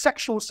include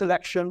sexual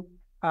selection,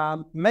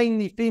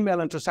 mainly female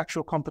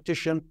intersexual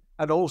competition,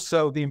 and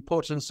also the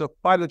importance of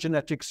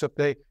phylogenetics of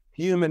the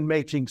human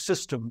mating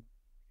system.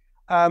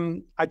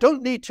 I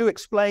don't need to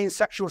explain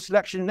sexual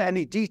selection in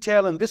any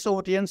detail in this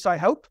audience, I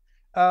hope.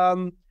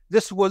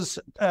 This was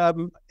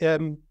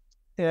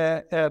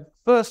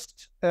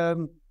first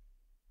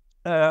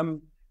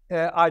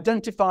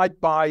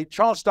identified by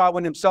Charles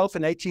Darwin himself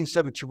in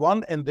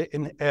 1871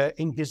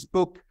 in his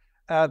book,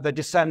 The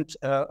Descent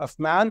of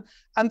Man.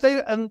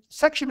 And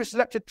sexually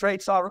selected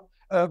traits are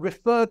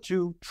referred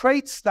to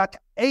traits that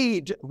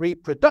aid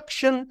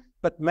reproduction,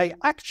 but may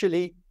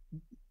actually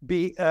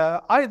be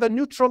either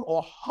neutral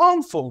or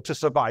harmful to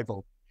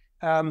survival.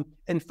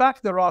 In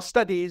fact, there are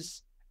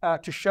studies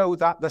to show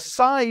that the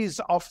size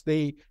of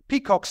the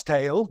peacock's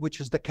tail, which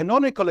is the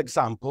canonical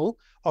example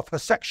of a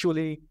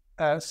sexually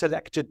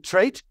selected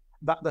trait,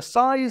 that the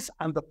size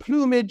and the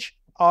plumage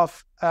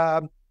of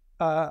the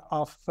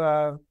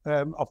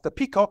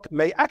peacock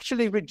may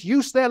actually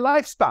reduce their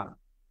lifespan.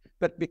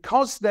 But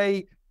because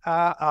they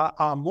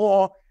are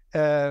more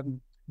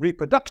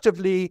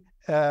reproductively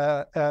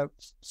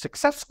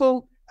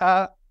successful,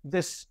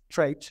 this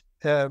trait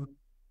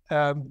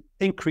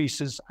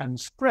increases and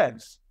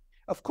spreads.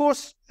 Of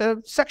course,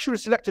 sexually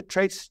selected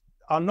traits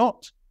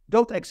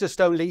don't exist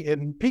only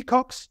in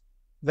peacocks.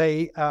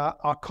 They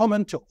are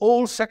common to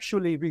all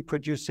sexually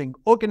reproducing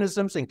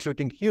organisms,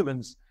 including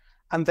humans,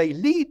 and they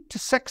lead to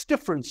sex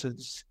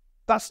differences.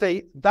 That's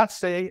the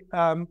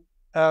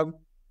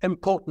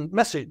important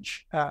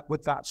message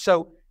with that.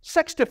 So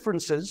sex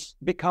differences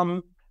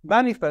become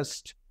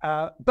manifest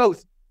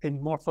both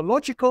in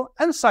morphological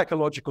and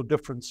psychological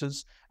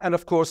differences. And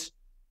of course,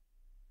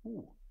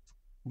 ooh,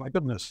 my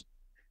goodness,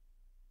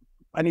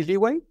 any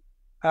leeway?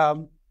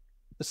 And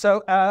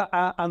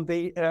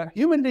the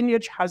human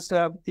lineage has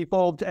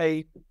evolved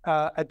a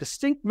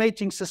distinct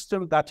mating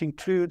system that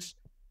includes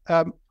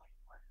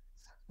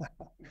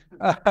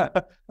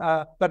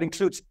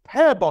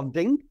pair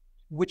bonding,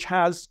 which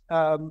has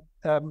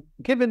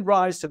given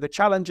rise to the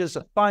challenges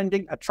of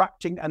finding,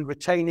 attracting, and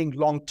retaining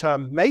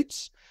long-term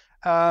mates.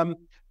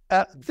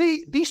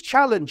 These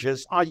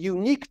challenges are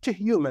unique to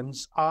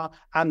humans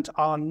and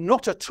are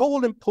not at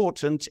all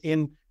important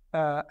in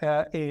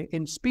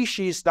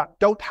species that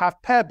don't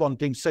have pair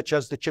bonding, such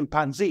as the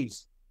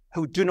chimpanzees,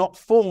 who do not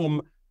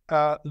form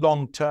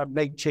long-term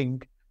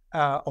mating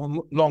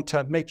or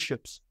long-term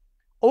mateships.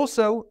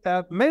 Also,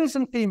 males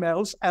and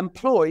females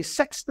employ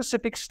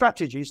sex-specific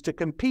strategies to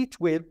compete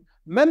with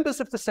members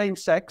of the same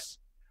sex,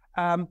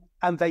 and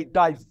they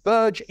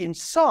diverge in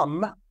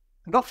some,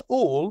 not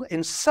all,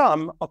 in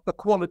some of the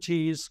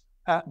qualities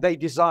they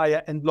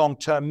desire in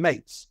long-term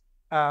mates.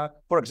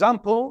 For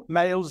example,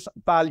 males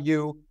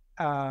value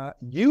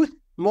youth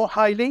more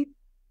highly,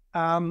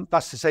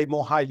 that's to say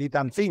more highly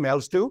than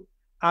females do,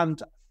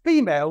 and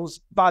females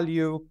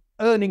value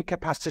earning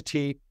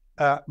capacity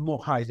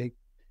more highly.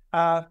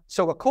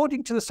 So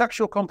according to the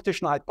sexual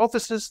competition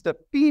hypothesis, the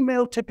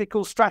female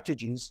typical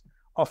strategies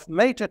of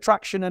mate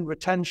attraction and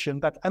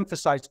retention that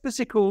emphasize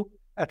physical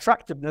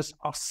attractiveness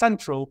are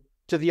central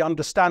to the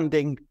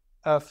understanding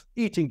of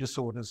eating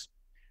disorders.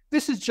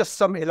 This is just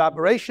some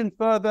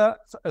further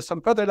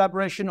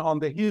elaboration on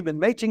the human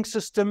mating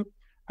system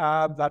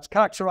that's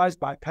characterized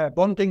by pair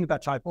bonding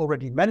that I've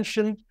already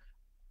mentioned,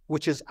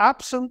 which is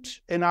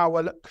absent in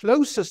our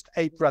closest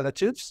ape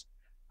relatives.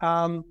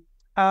 And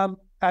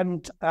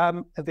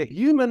the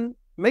human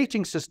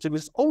mating system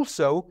is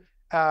also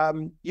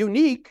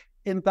unique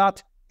in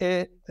that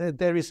that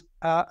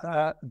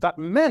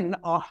men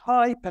are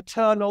high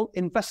paternal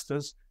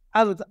investors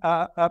and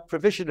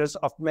provisioners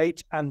of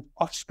mate and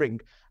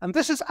offspring. And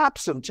this is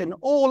absent in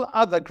all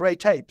other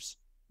great apes.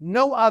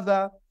 No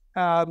other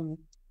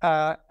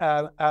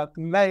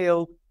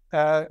male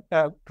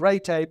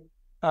great ape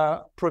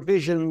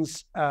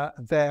provisions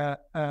their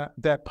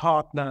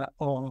partner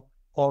or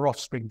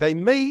offspring. They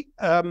may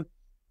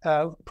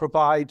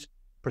provide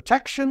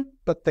protection,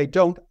 but they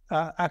don't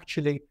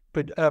actually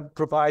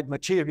provide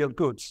material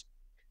goods.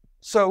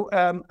 So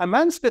a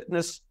man's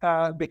fitness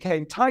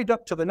became tied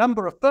up to the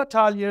number of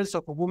fertile years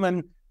of a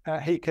woman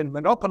he can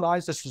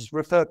monopolize. This is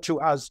referred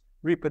to as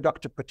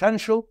reproductive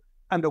potential.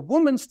 And a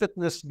woman's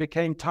fitness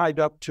became tied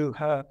up to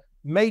her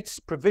mate's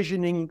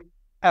provisioning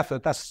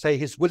effort, that's to say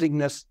his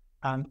willingness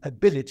and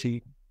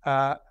ability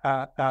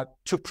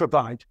to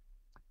provide.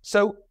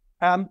 So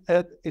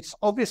it's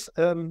obvious,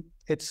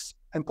 it's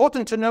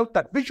important to note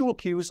that visual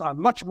cues are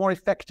much more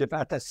effective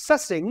at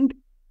assessing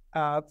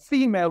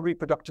female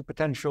reproductive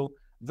potential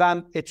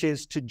than it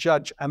is to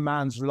judge a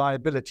man's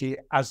reliability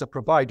as a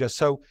provider.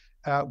 So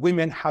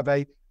women have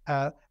a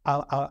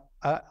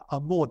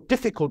more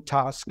difficult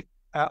task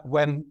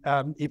when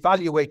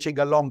evaluating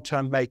a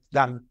long-term mate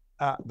than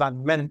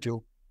men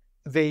do.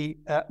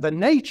 The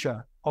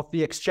nature of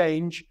the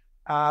exchange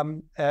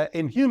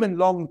in human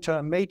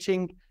long-term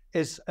mating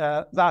is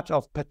that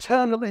of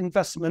paternal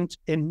investment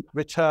in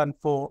return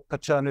for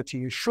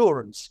paternity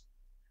assurance.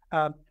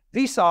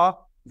 These are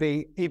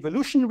the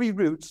evolutionary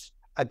roots.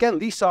 Again,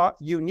 these are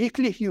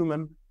uniquely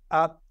human.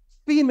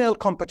 Female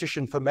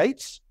competition for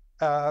mates.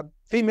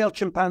 Female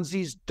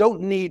chimpanzees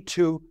don't need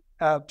to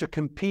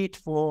compete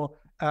for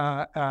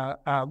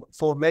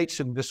mates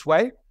in this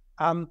way.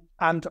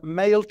 And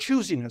male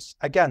choosiness.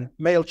 Again,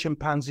 male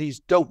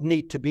chimpanzees don't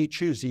need to be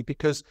choosy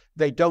because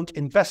they don't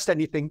invest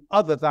anything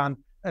other than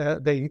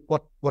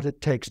what it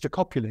takes to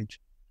copulate.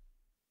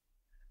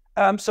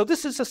 So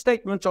this is a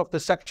statement of the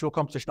sexual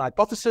competition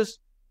hypothesis,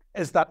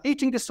 is that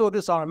eating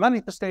disorders are a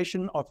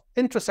manifestation of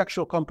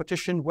intrasexual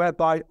competition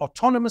whereby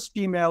autonomous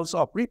females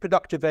of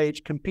reproductive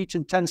age compete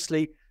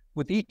intensely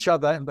with each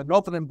other in the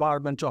novel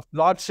environment of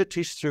large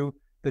cities through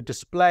the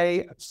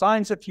display of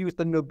signs of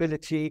youth and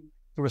nobility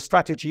through a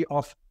strategy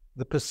of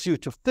the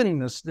pursuit of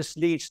thinness. This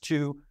leads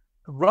to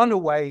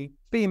runaway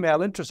female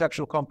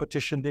intrasexual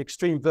competition, the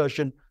extreme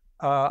version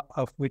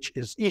of which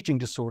is eating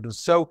disorders.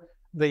 So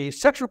the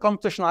sexual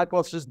competition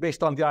hypothesis is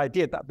based on the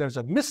idea that there's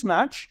a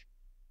mismatch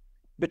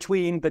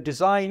between the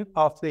design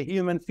of the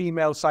human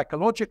female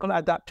psychological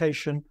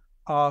adaptation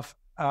of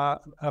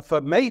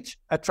for mate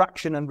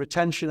attraction and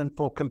retention and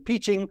for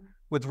competing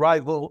with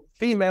rival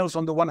females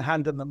on the one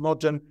hand and the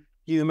modern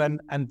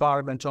human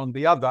environment on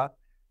the other.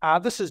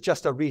 This is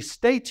just a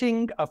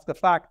restating of the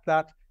fact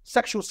that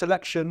sexual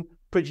selection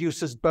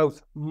produces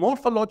both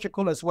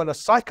morphological as well as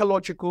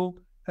psychological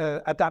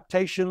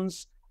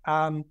adaptations.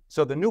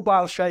 So the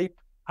nubile shape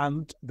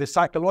and the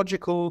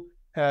psychological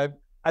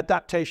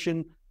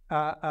adaptation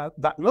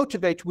that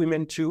motivate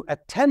women to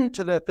attend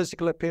to their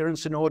physical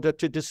appearance in order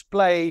to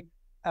display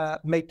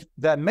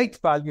their mate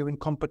value in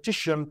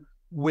competition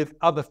with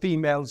other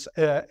females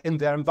in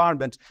their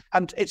environment.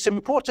 And it's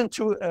important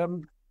to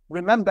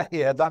remember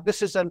here that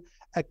this is a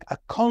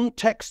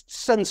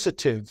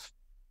context-sensitive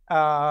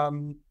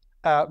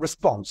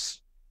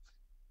response.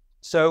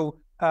 So,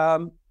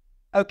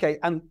 okay,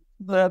 and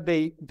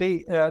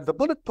the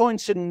bullet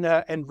points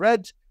in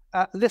red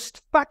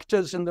list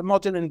factors in the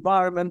modern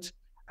environment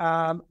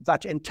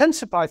that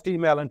intensify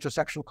female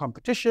intersexual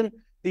competition.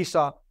 These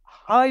are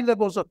high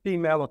levels of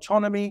female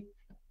autonomy,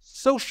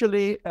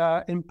 socially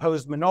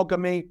imposed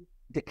monogamy,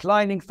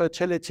 declining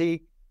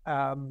fertility,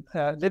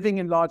 living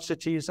in large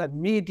cities, and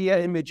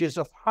media images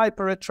of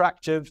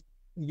hyper-attractive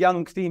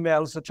young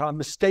females that are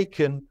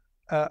mistaken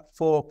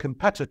for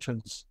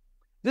competitors.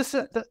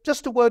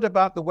 Just a word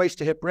about the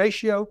waist-to-hip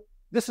ratio.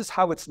 This is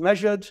how it's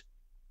measured,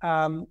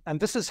 and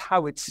this is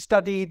how it's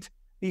studied.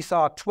 These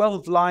are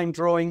 12 line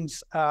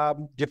drawings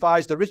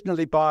devised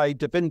originally by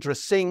Devendra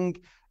Singh,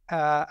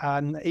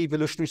 an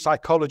evolutionary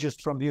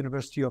psychologist from the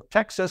University of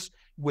Texas,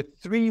 with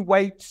 3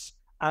 weights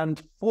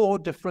and 4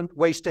 different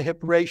waist-to-hip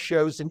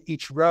ratios in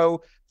each row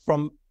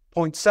from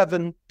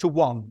 0.7 to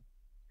 1.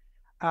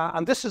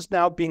 And this is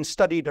now being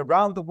studied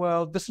around the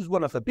world. This is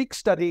one of the big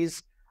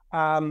studies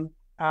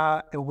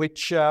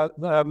which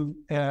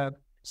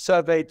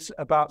surveyed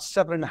about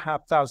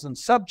 7,500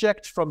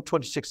 subjects from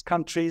 26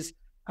 countries.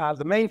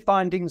 The main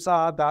findings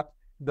are that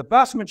the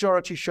vast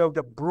majority showed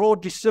a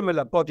broadly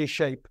similar body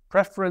shape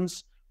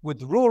preference,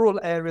 with rural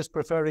areas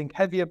preferring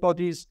heavier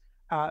bodies,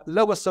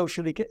 lower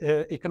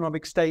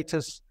socio-economic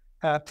status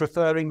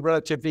preferring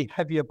relatively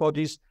heavier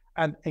bodies,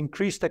 and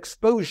increased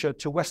exposure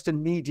to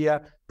Western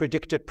media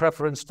predicted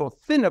preference for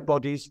thinner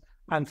bodies,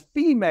 and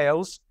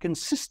females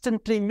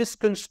consistently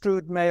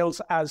misconstrued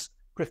males as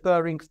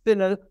preferring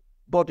thinner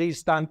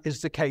bodies than is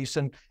the case.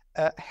 And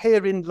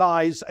herein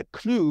lies a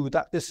clue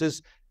that this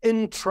is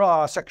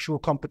intra-sexual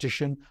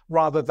competition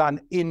rather than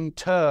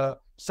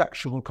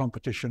inter-sexual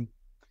competition.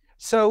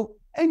 So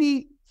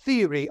any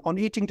theory on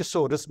eating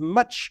disorders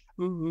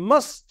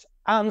must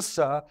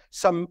answer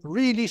some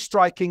really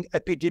striking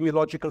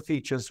epidemiological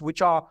features,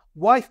 which are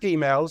why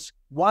females,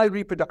 why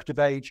reproductive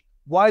age,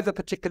 why the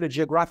particular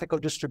geographical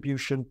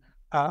distribution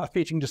of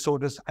eating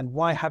disorders, and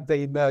why have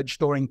they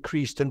emerged or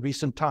increased in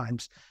recent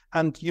times.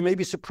 And you may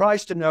be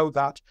surprised to know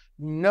that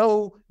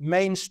no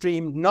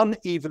mainstream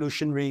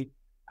non-evolutionary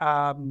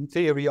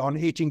theory on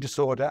eating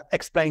disorder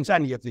explains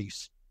any of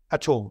these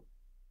at all.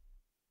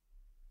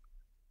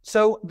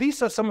 So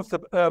these are some of the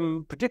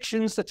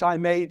predictions that I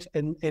made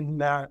in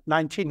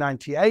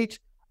 1998.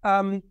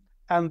 And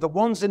the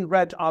ones in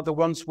red are the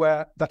ones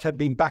that have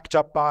been backed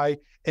up by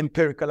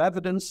empirical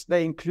evidence.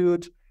 They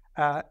include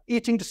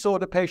eating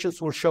disorder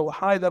patients will show a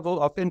high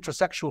level of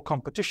intrasexual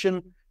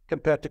competition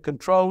compared to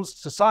controls.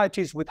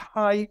 Societies with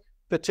high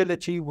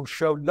fertility will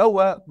show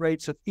lower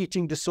rates of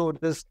eating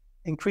disorders.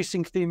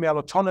 Increasing female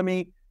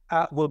autonomy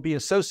will be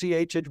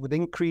associated with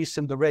increase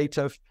in the rate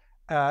of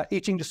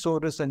eating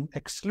disorders, and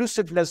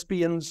exclusive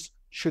lesbians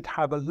should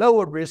have a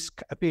lower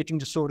risk of eating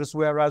disorders,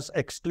 whereas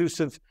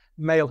exclusive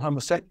male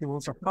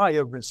homosexuals are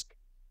higher risk.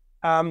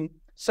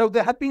 So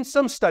there have been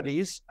some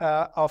studies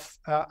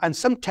and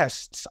some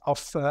tests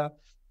of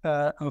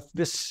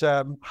this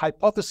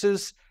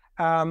hypothesis,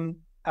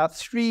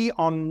 3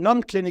 on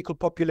non-clinical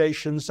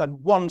populations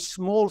and 1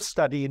 small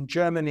study in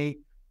Germany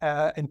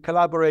in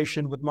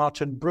collaboration with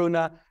Martin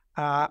Brunner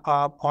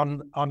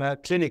on a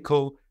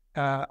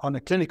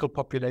clinical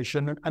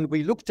population. And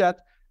we looked at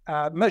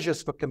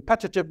measures for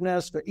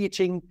competitiveness, for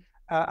eating,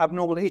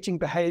 abnormal eating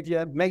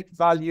behavior, mate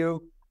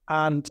value,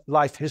 and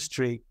life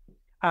history.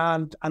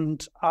 And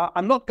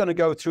I'm not going to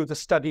go through the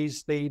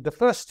studies. The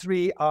first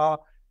 3 are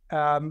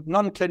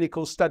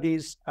non-clinical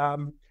studies.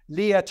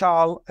 Lee et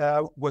al.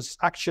 Was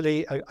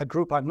actually a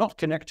group I'm not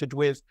connected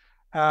with.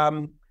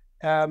 And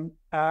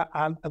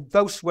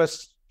those were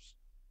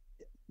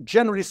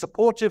generally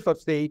supportive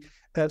of the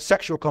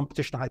sexual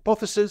competition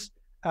hypothesis.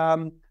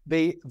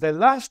 The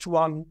last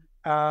one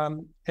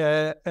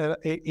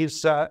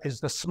is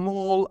the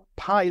small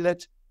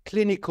pilot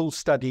clinical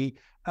study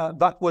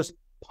that was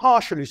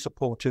partially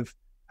supportive,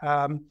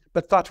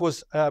 but that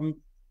was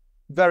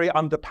very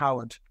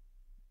underpowered.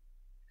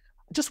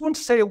 I just want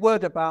to say a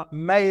word about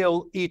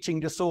male eating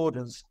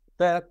disorders.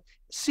 There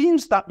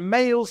seems that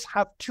males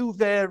have 2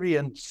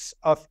 variants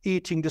of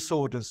eating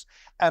disorders.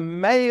 A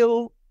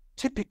male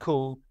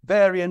typical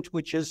variant,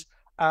 which is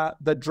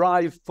the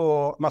drive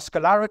for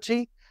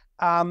muscularity,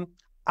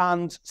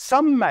 and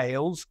some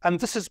males, and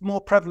this is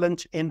more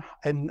prevalent in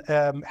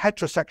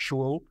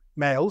heterosexual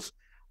males,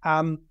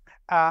 and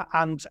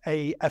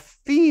a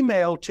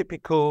female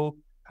typical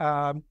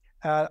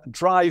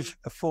drive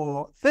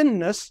for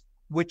thinness,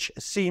 which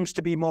seems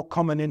to be more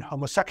common in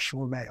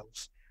homosexual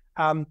males.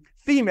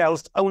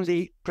 Females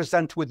only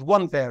present with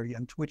 1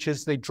 variant, which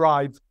is the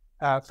drive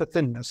for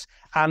thinness.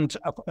 And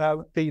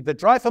the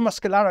drive for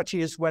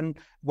muscularity is when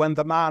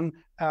the man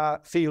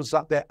feels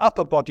that their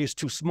upper body is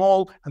too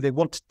small and they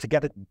want to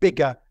get it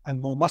bigger and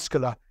more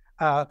muscular.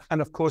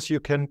 And of course, you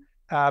can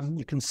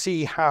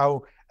see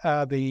how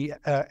the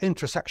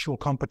intrasexual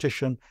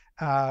competition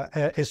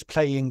is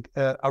playing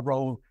a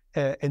role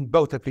in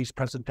both of these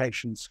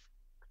presentations.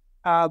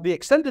 The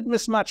extended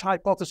mismatch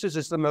hypothesis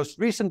is the most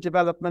recent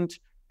development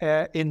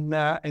in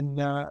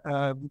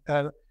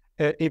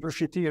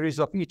evolutionary theories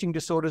of eating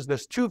disorders.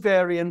 There's two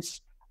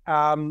variants.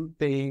 Aiton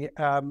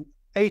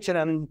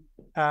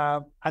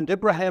and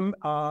Ibrahim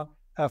are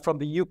from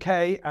the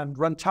UK, and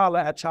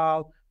Rantala et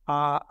al.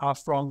 Are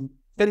from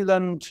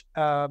Finland,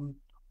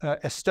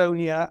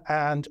 Estonia,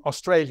 and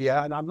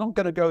Australia. And I'm not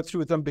going to go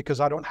through them because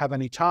I don't have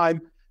any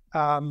time.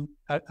 And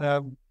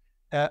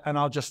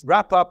I'll just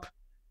wrap up.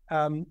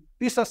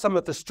 These are some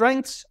of the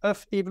strengths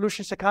of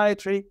evolutionary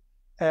psychiatry.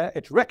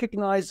 It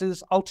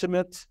recognizes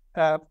ultimate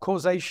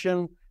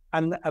causation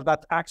and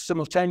that acts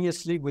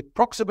simultaneously with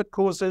proximate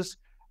causes.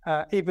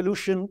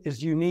 Evolution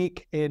is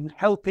unique in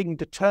helping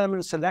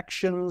determine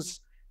selections,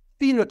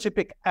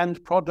 phenotypic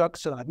end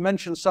products, and I've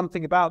mentioned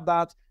something about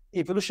that.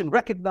 Evolution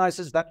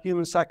recognizes that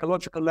human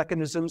psychological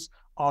mechanisms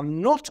are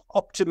not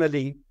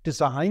optimally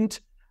designed,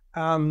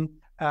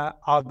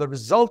 are the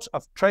result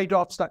of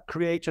trade-offs that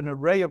create an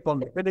array of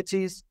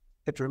vulnerabilities.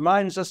 It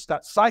reminds us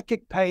that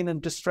psychic pain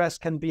and distress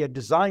can be a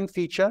design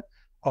feature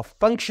of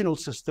functional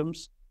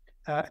systems.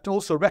 It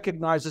also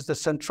recognizes the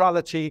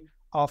centrality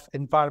of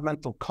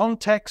environmental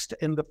context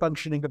in the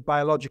functioning of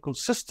biological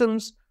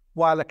systems,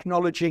 while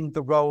acknowledging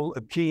the role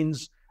of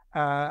genes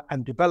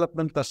and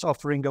development, thus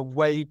offering a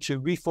way to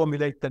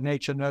reformulate the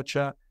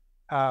nature-nurture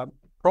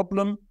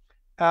problem.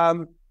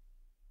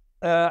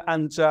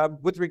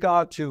 With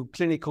regard to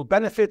clinical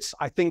benefits,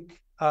 I think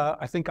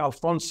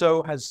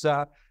Alfonso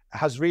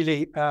has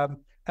really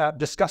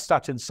discussed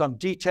that in some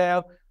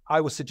detail.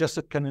 I would suggest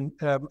it can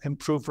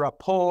improve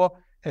rapport.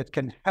 It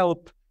can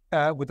help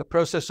with the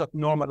process of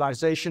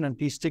normalization and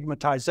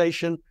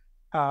destigmatization.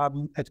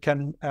 It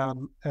can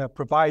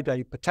provide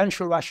a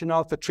potential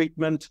rationale for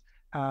treatment,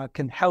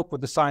 can help with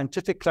the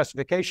scientific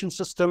classification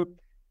system.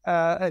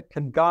 It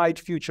can guide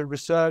future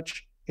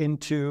research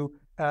into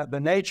the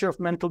nature of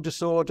mental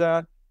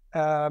disorder,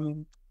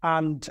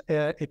 and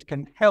it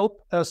can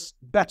help us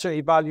better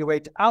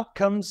evaluate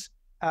outcomes.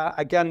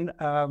 Again,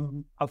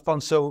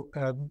 Alfonso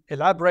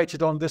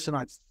elaborated on this, and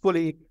I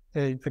fully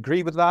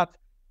agree with that,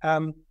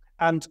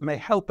 and may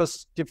help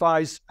us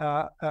devise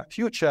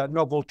future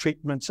novel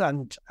treatments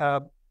and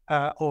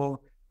or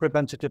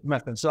preventative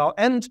methods. So I'll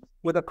end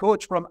with a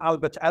quote from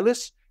Albert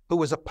Ellis, who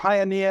was a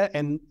pioneer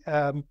in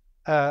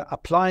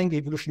applying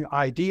evolutionary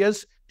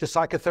ideas to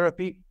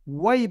psychotherapy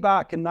way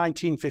back in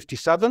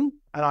 1957,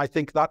 and I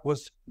think that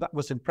was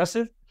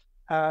impressive.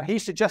 He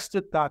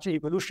suggested that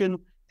evolution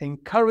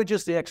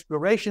encourages the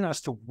exploration as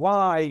to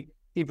why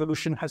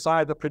evolution has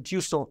either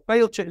produced or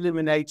failed to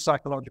eliminate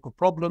psychological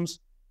problems,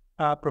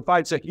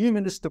 provides a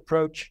humanist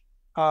approach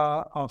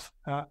of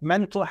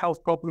mental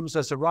health problems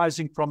as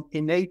arising from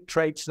innate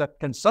traits that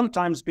can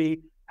sometimes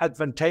be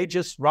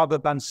advantageous rather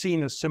than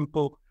seen as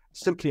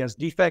simply as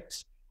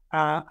defects,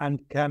 and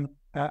can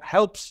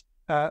helps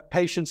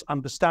patients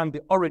understand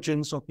the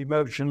origins of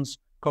emotions,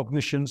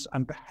 cognitions,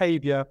 and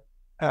behavior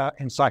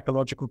in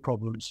psychological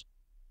problems.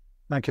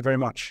 Thank you very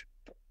much.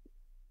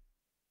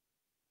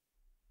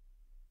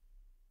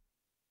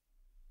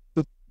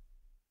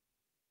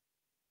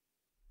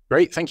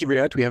 Great, thank you,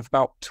 Riadh. We have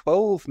about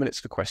 12 minutes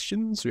for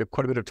questions. We have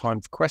quite a bit of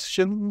time for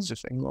questions.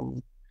 If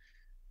anyone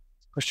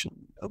question,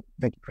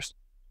 thank you, Kristen.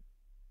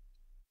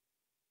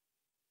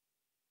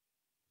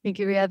 Thank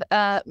you, Riadh.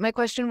 My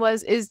question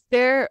was: do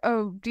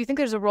you think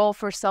there's a role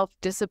for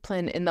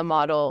self-discipline in the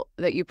model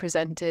that you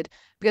presented?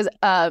 Because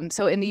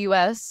so in the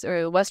U.S.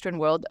 or the Western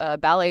world,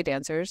 ballet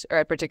dancers are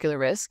at particular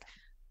risk,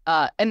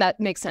 and that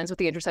makes sense with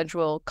the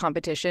intersensual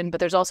competition. But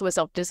there's also a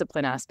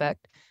self-discipline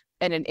aspect,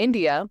 and in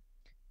India,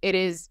 it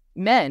is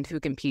men who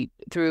compete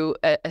through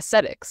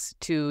aesthetics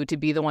to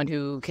be the one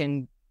who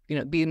can,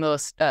 be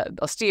most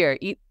austere,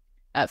 eat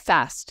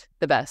fast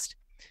the best.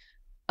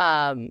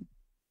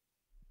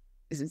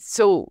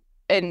 So,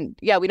 and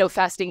yeah, we know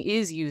fasting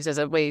is used as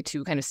a way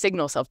to kind of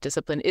signal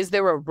self-discipline. Is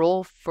there a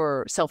role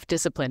for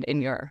self-discipline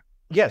in your?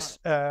 Yes,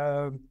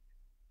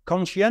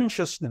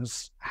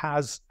 conscientiousness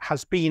has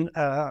been,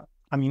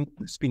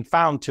 it's been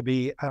found to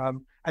be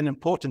an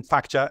important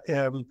factor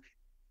in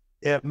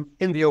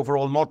the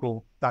overall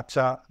model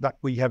that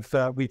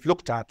we've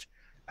looked at,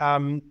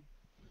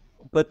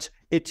 but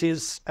it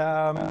is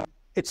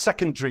it's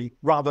secondary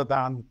rather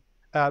than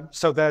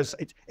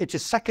it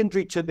is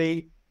secondary to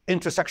the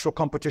intersexual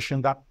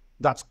competition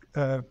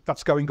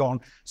that's going on.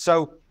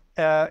 So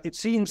it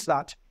seems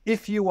that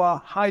if you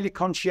are highly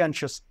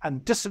conscientious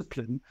and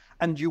disciplined,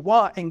 and you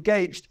are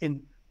engaged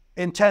in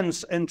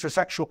intense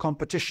intersexual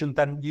competition,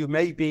 then you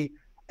may be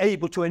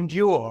able to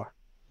endure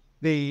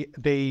the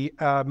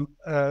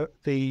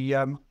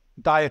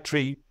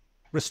dietary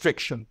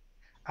restriction.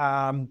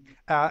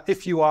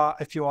 If you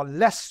are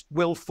less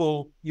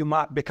willful, you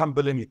might become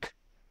bulimic.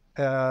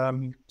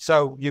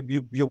 So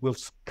you will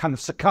kind of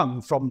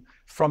succumb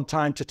from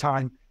time to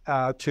time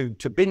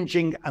to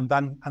binging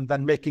and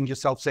then making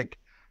yourself sick.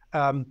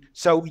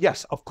 So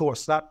yes, of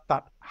course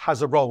that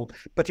has a role,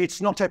 but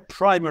it's not a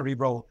primary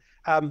role.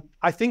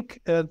 I think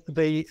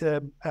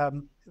the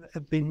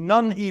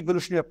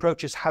non-evolutionary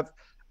approaches have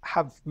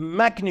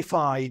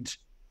magnified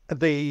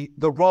the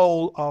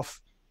role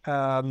of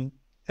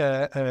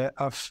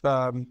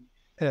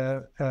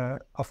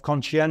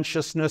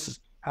conscientiousness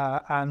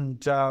and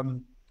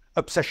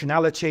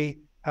obsessionality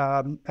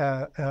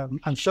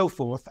and so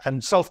forth,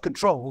 and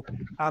self-control,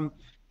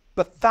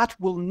 but that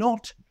will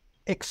not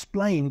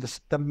explain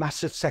the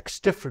massive sex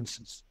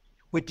differences.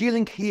 We're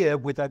dealing here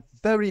with a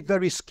very,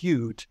 very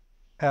skewed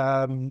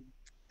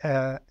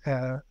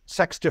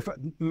sex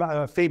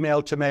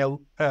female to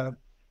male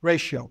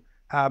ratio.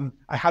 I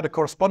had a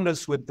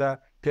correspondence with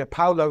Pier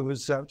Paolo,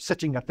 who's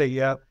sitting at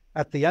the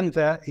end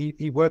there.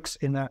 He works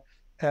in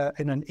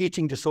an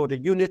eating disorder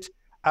unit,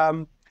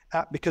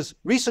 because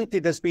recently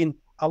there's been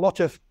a lot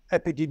of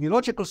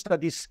epidemiological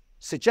studies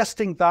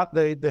suggesting that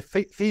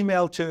the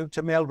female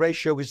to male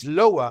ratio is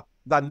lower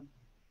than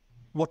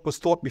what was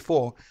thought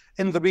before,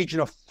 in the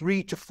region of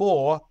 3 to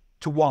 4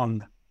 to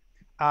 1,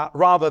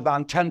 rather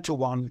than 10 to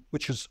 1,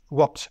 which is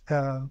what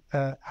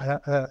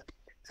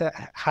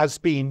has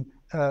been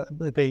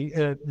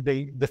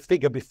the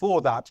figure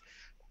before that.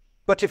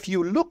 But if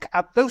you look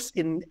at those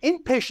in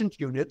inpatient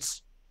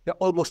units, they're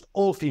almost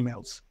all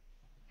females.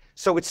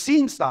 So it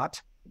seems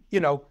that,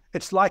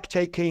 it's like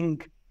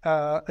taking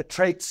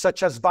traits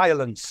such as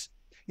violence.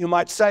 You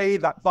might say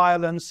that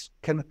violence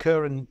can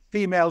occur in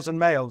females and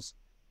males,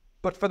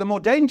 but for the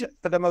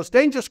most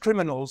dangerous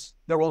criminals,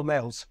 they're all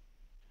males.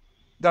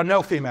 There are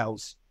no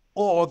females,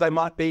 or they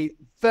might be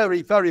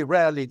very, very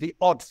rarely the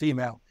odd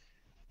female.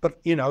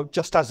 But,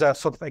 just as a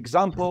sort of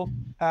example,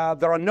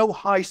 there are no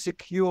high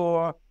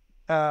secure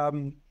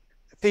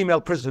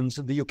female prisons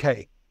in the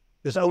UK.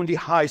 There's only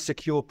high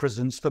secure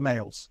prisons for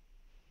males.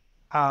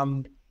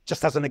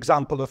 Just as an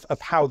example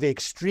of how the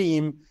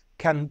extreme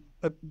can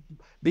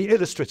be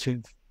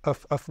illustrative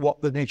of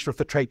what the nature of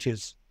the trait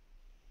is.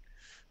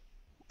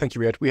 Thank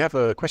you, Riadh. We have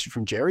a question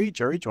from Jerry.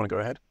 Jerry, do you want to go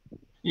ahead?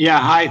 Yeah,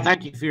 hi.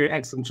 Thank you for your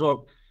excellent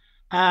talk.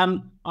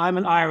 I'm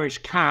an Irish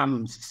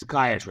CAMS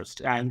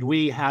psychiatrist, and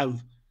we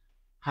have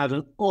had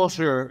an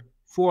utter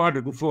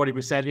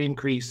 440%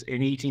 increase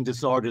in eating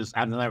disorders,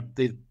 and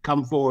they've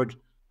come forward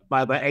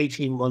by about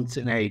 18 months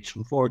in age,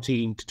 from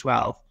 14 to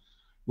 12,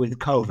 with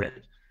COVID.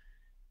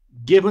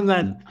 Given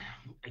that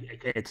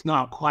it's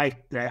not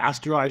quite the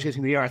asteroid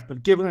hitting the Earth,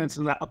 but given that it's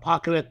an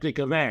apocalyptic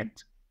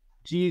event,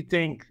 do you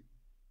think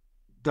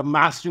the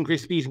massive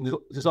increase of eating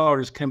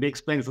disorders can be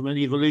explained from an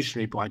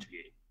evolutionary point of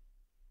view?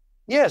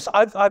 Yes,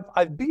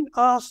 I've been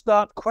asked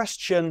that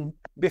question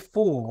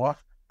before.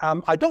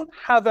 I don't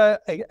have a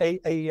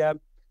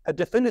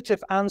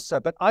definitive answer,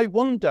 but I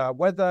wonder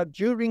whether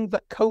during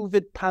the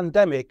COVID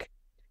pandemic,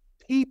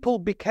 people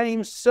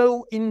became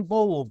so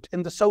involved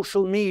in the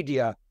social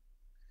media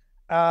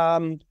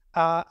that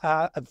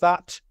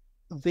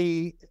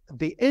the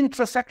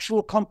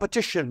intrasexual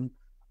competition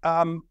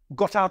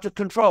got out of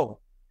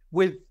control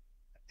with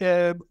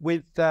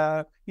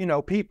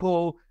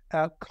people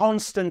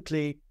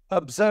constantly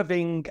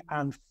observing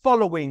and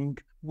following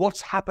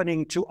what's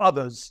happening to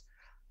others.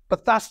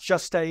 But that's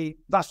just a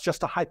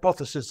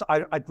hypothesis.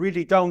 I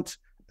really don't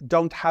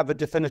have a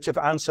definitive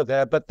answer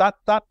there. But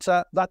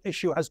that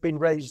issue has been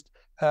raised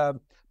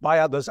by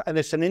others, and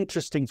it's an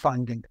interesting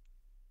finding.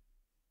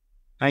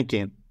 Thank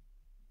you.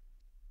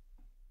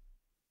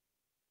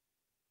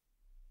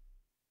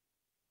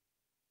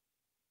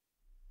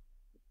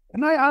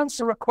 Can I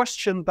answer a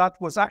question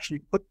that was actually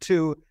put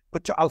to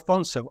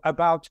Alfonso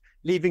about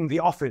leaving the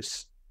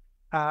office?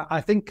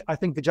 I think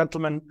the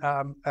gentleman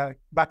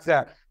back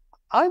there.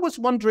 I was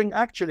wondering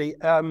actually,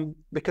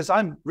 because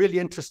I'm really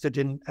interested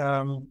in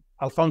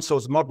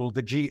Alfonso's model,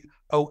 the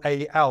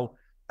GOAL,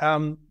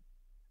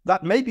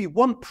 that maybe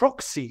one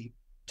proxy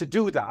to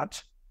do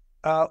that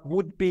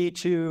would be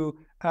to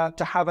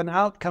have an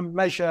outcome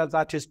measure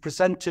that is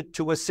presented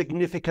to a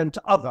significant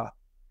other,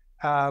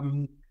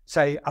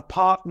 say a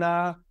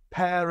partner,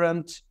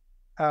 parent,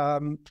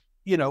 as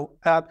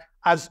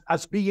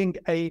being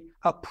a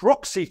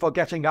proxy for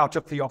getting out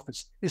of the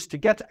office, is to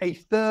get a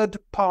third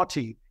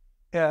party,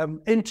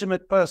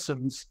 intimate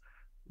person's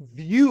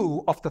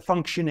view of the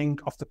functioning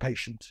of the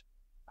patient.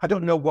 I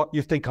don't know what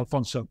you think,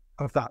 Alfonso,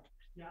 of that.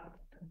 Yeah.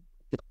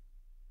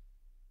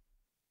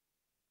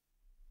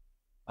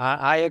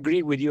 I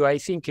agree with you. I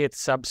think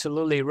it's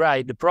absolutely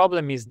right. The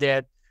problem is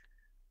that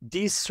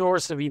this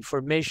source of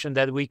information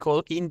that we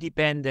call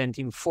independent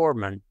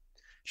informant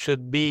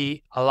should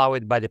be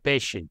allowed by the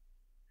patient.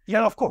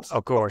 Yeah, of course.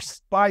 Of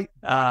course. By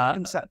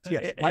consent,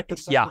 yes. By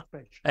consent. Yeah.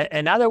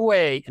 Another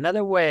way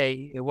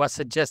it was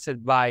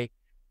suggested by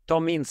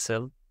Tom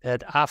Insel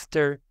that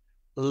after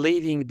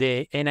leaving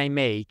the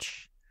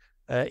NIMH,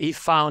 he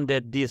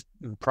founded this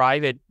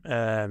private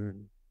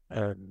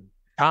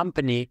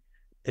company.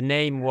 The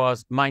name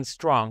was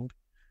MindStrong,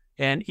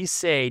 and he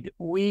said,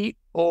 we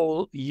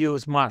all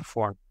use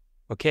smartphone,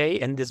 okay?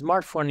 And the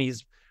smartphone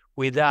is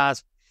with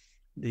us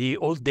the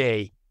whole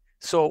day.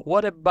 So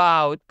what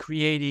about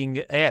creating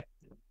an app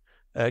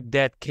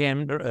that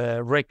can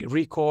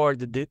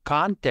record the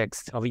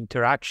context of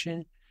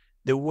interaction,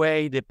 the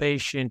way the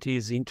patient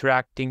is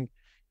interacting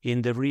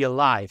in the real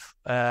life?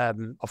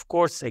 Of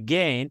course,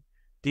 again,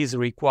 this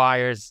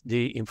requires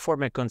the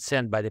informed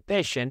consent by the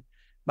patient,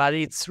 but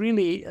it's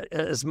really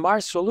a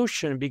smart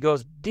solution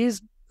because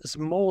these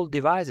small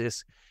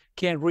devices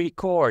can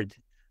record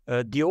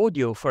the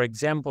audio, for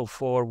example,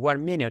 for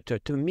 1 minute or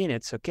 2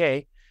 minutes,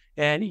 okay?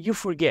 And you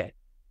forget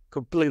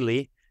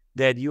completely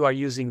that you are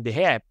using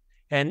the app.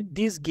 And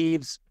this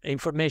gives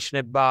information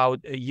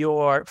about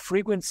your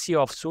frequency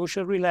of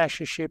social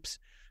relationships,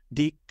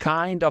 the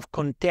kind of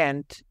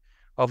content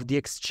of the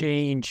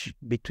exchange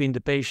between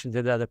the patient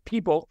and other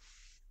people.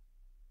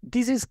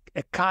 This is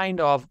a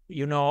kind of,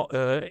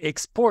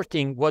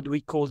 exporting what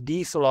we call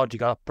the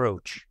ecological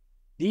approach.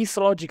 The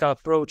ecological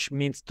approach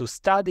means to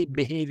study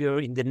behavior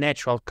in the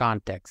natural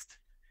context.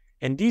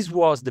 And this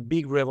was the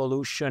big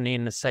revolution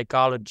in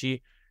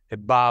psychology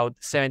about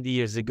 70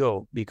 years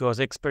ago, because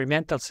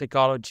experimental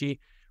psychology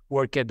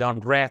worked on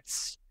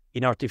rats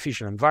in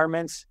artificial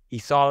environments.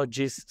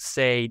 Ethologists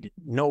said,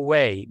 no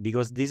way,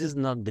 because this is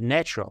not the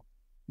natural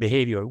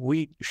behavior.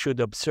 We should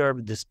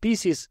observe the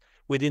species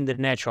within the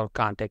natural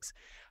context.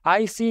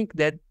 I think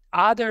that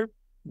other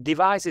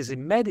devices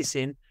in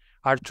medicine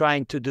are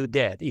trying to do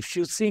that. If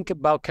you think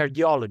about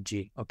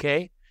cardiology,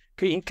 okay?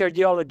 In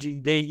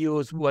cardiology, they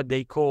use what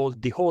they call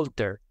the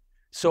Holter.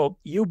 So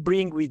you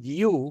bring with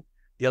you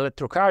the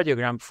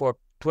electrocardiogram for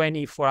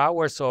 24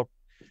 hours or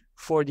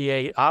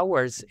 48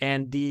 hours,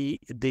 and the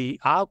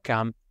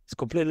outcome is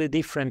completely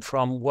different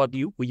from what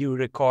you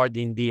record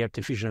in the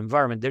artificial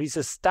environment. There is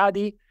a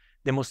study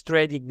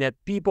demonstrating that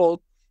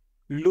people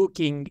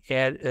looking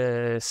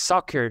at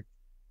soccer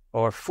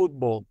or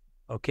football,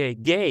 okay,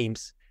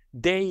 games,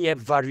 they have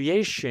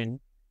variation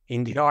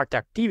in the heart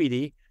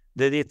activity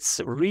that it's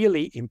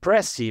really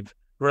impressive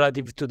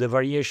relative to the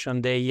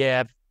variation they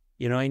have,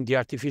 in the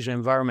artificial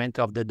environment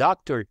of the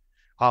doctor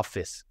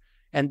office.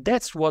 And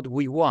that's what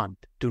we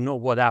want, to know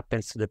what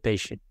happens to the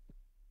patient.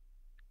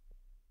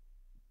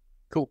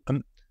 Cool.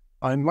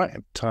 I might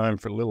have time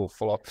for a little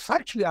follow-up.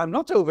 Actually, I'm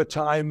not over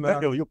time.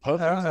 No, you're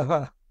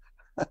perfect.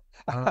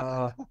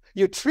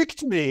 You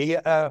tricked me,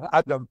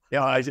 Adam.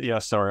 Yeah,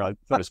 sorry. I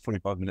thought it was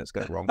 45 minutes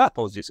ago. Wrong.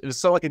 Apologies. It was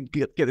so I can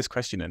get this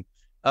question in.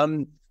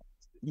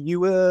 You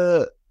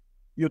were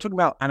talking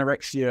about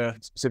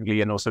anorexia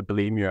specifically, and also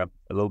bulimia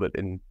a little bit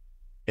in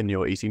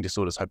your eating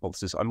disorders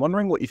hypothesis. I'm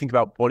wondering what you think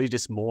about body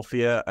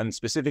dysmorphia, and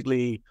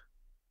specifically,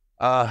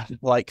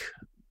 like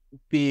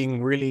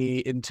being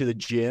really into the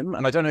gym.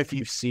 And I don't know if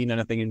you've seen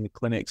anything in the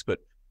clinics, but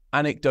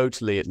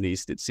anecdotally, at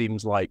least, it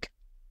seems like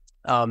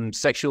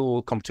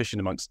sexual competition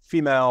amongst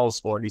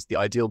females, or at least the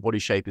ideal body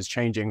shape, is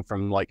changing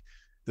from like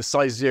the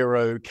size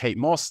 0 Kate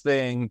Moss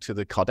thing to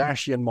the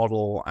Kardashian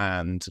model,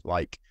 and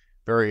like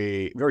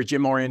very, very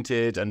gym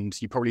oriented. And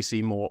you probably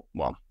see more,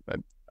 well,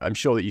 I'm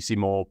sure that you see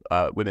more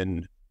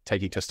women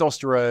taking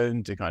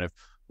testosterone to kind of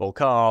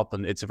bulk up,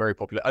 and it's a very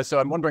popular. So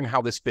I'm wondering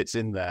how this fits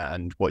in there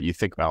and what you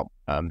think about.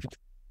 I'm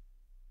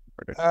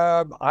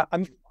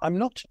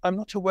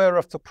not aware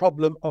of the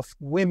problem of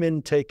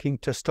women taking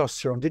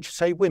testosterone. Did you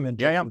say women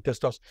taking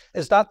testosterone?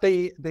 Is that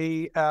the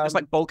it's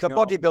like bulk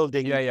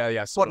bodybuilding?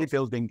 Yeah.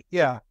 Bodybuilding.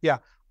 Yeah.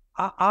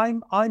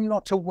 I'm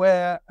not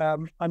aware.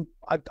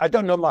 I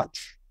don't know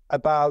much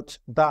about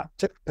that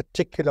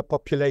particular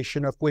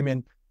population of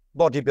women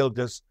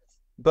bodybuilders,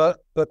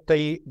 but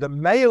the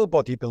male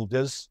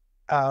bodybuilders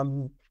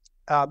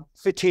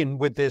fit in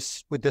with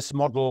this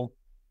model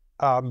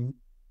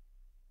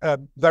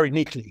very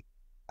neatly.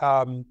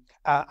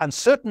 And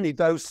certainly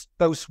those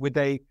with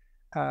a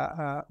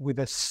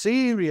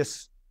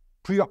serious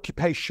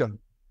preoccupation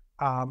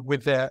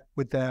with their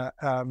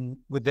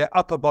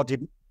upper body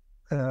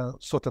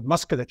sort of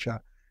musculature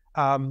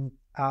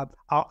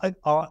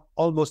are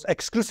almost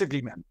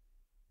exclusively men.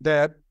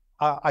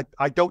 I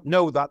don't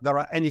know that there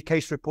are any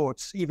case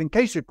reports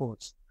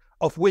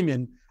of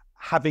women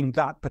having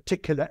that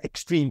particular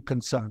extreme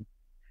concern.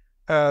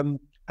 But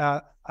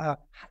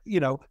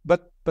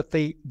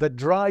the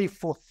drive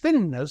for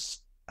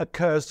thinness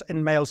occurs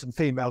in males and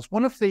females.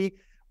 One of the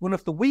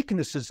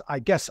weaknesses, I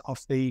guess,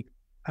 of the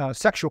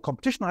sexual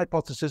competition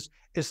hypothesis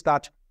is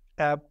that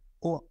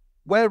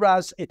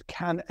whereas it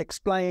can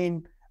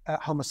explain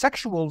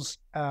homosexuals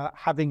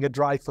having a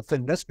drive for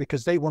thinness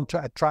because they want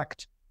to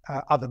attract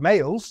other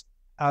males,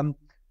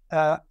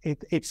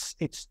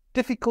 it's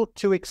difficult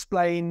to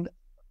explain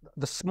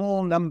the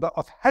small number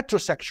of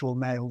heterosexual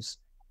males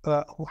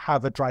who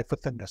have a drive for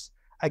thinness.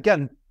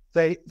 Again,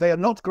 they are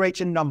not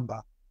great in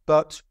number,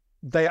 but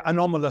they are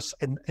anomalous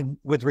in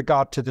with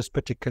regard to this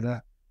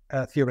particular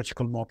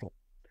theoretical model.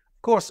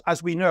 Of course,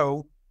 as we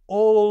know,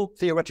 all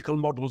theoretical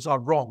models are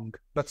wrong,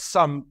 but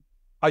some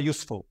are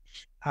useful.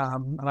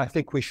 And I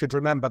think we should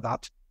remember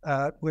that.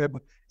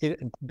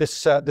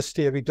 This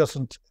theory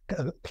doesn't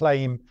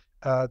claim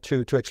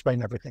to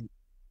explain everything.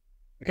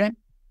 Okay.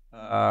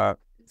 Oh,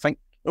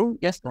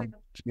 yes.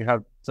 You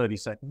have 30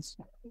 seconds.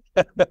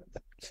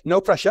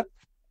 No pressure.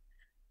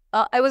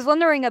 I was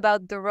wondering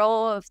about the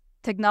role of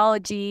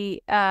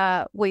technology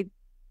with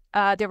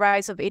the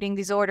rise of eating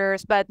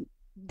disorders, but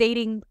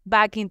dating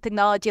back in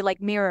technology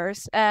like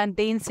mirrors and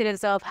the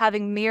incidence of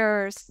having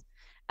mirrors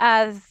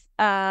as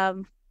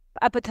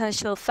a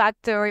potential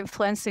factor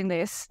influencing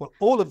this? Well,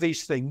 all of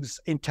these things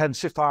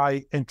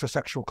intensify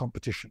intersexual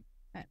competition.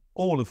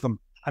 All of them.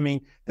 I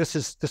mean, this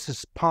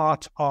is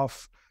part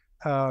of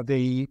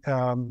the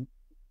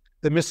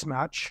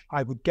mismatch,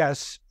 I would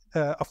guess,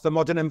 of the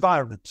modern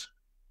environment.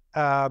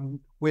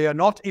 We are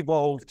not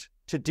evolved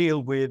to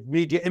deal with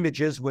media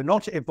images. We're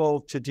not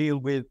evolved to deal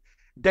with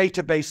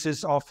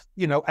databases of,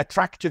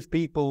 attractive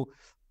people,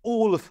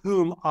 all of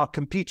whom are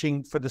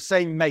competing for the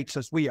same mates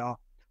as we are.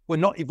 We're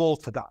not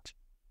evolved for that.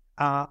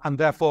 And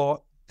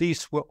therefore,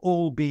 these will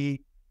all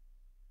be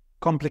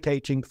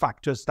complicating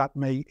factors that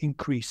may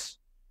increase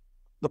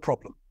the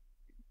problem.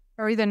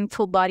 Or even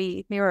full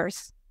body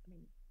mirrors.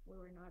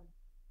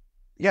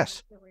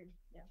 Yes,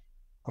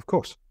 of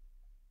course.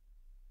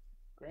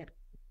 Great.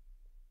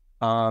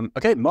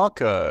 Okay, Mark,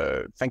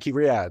 thank you,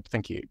 Riadh.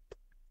 Thank you.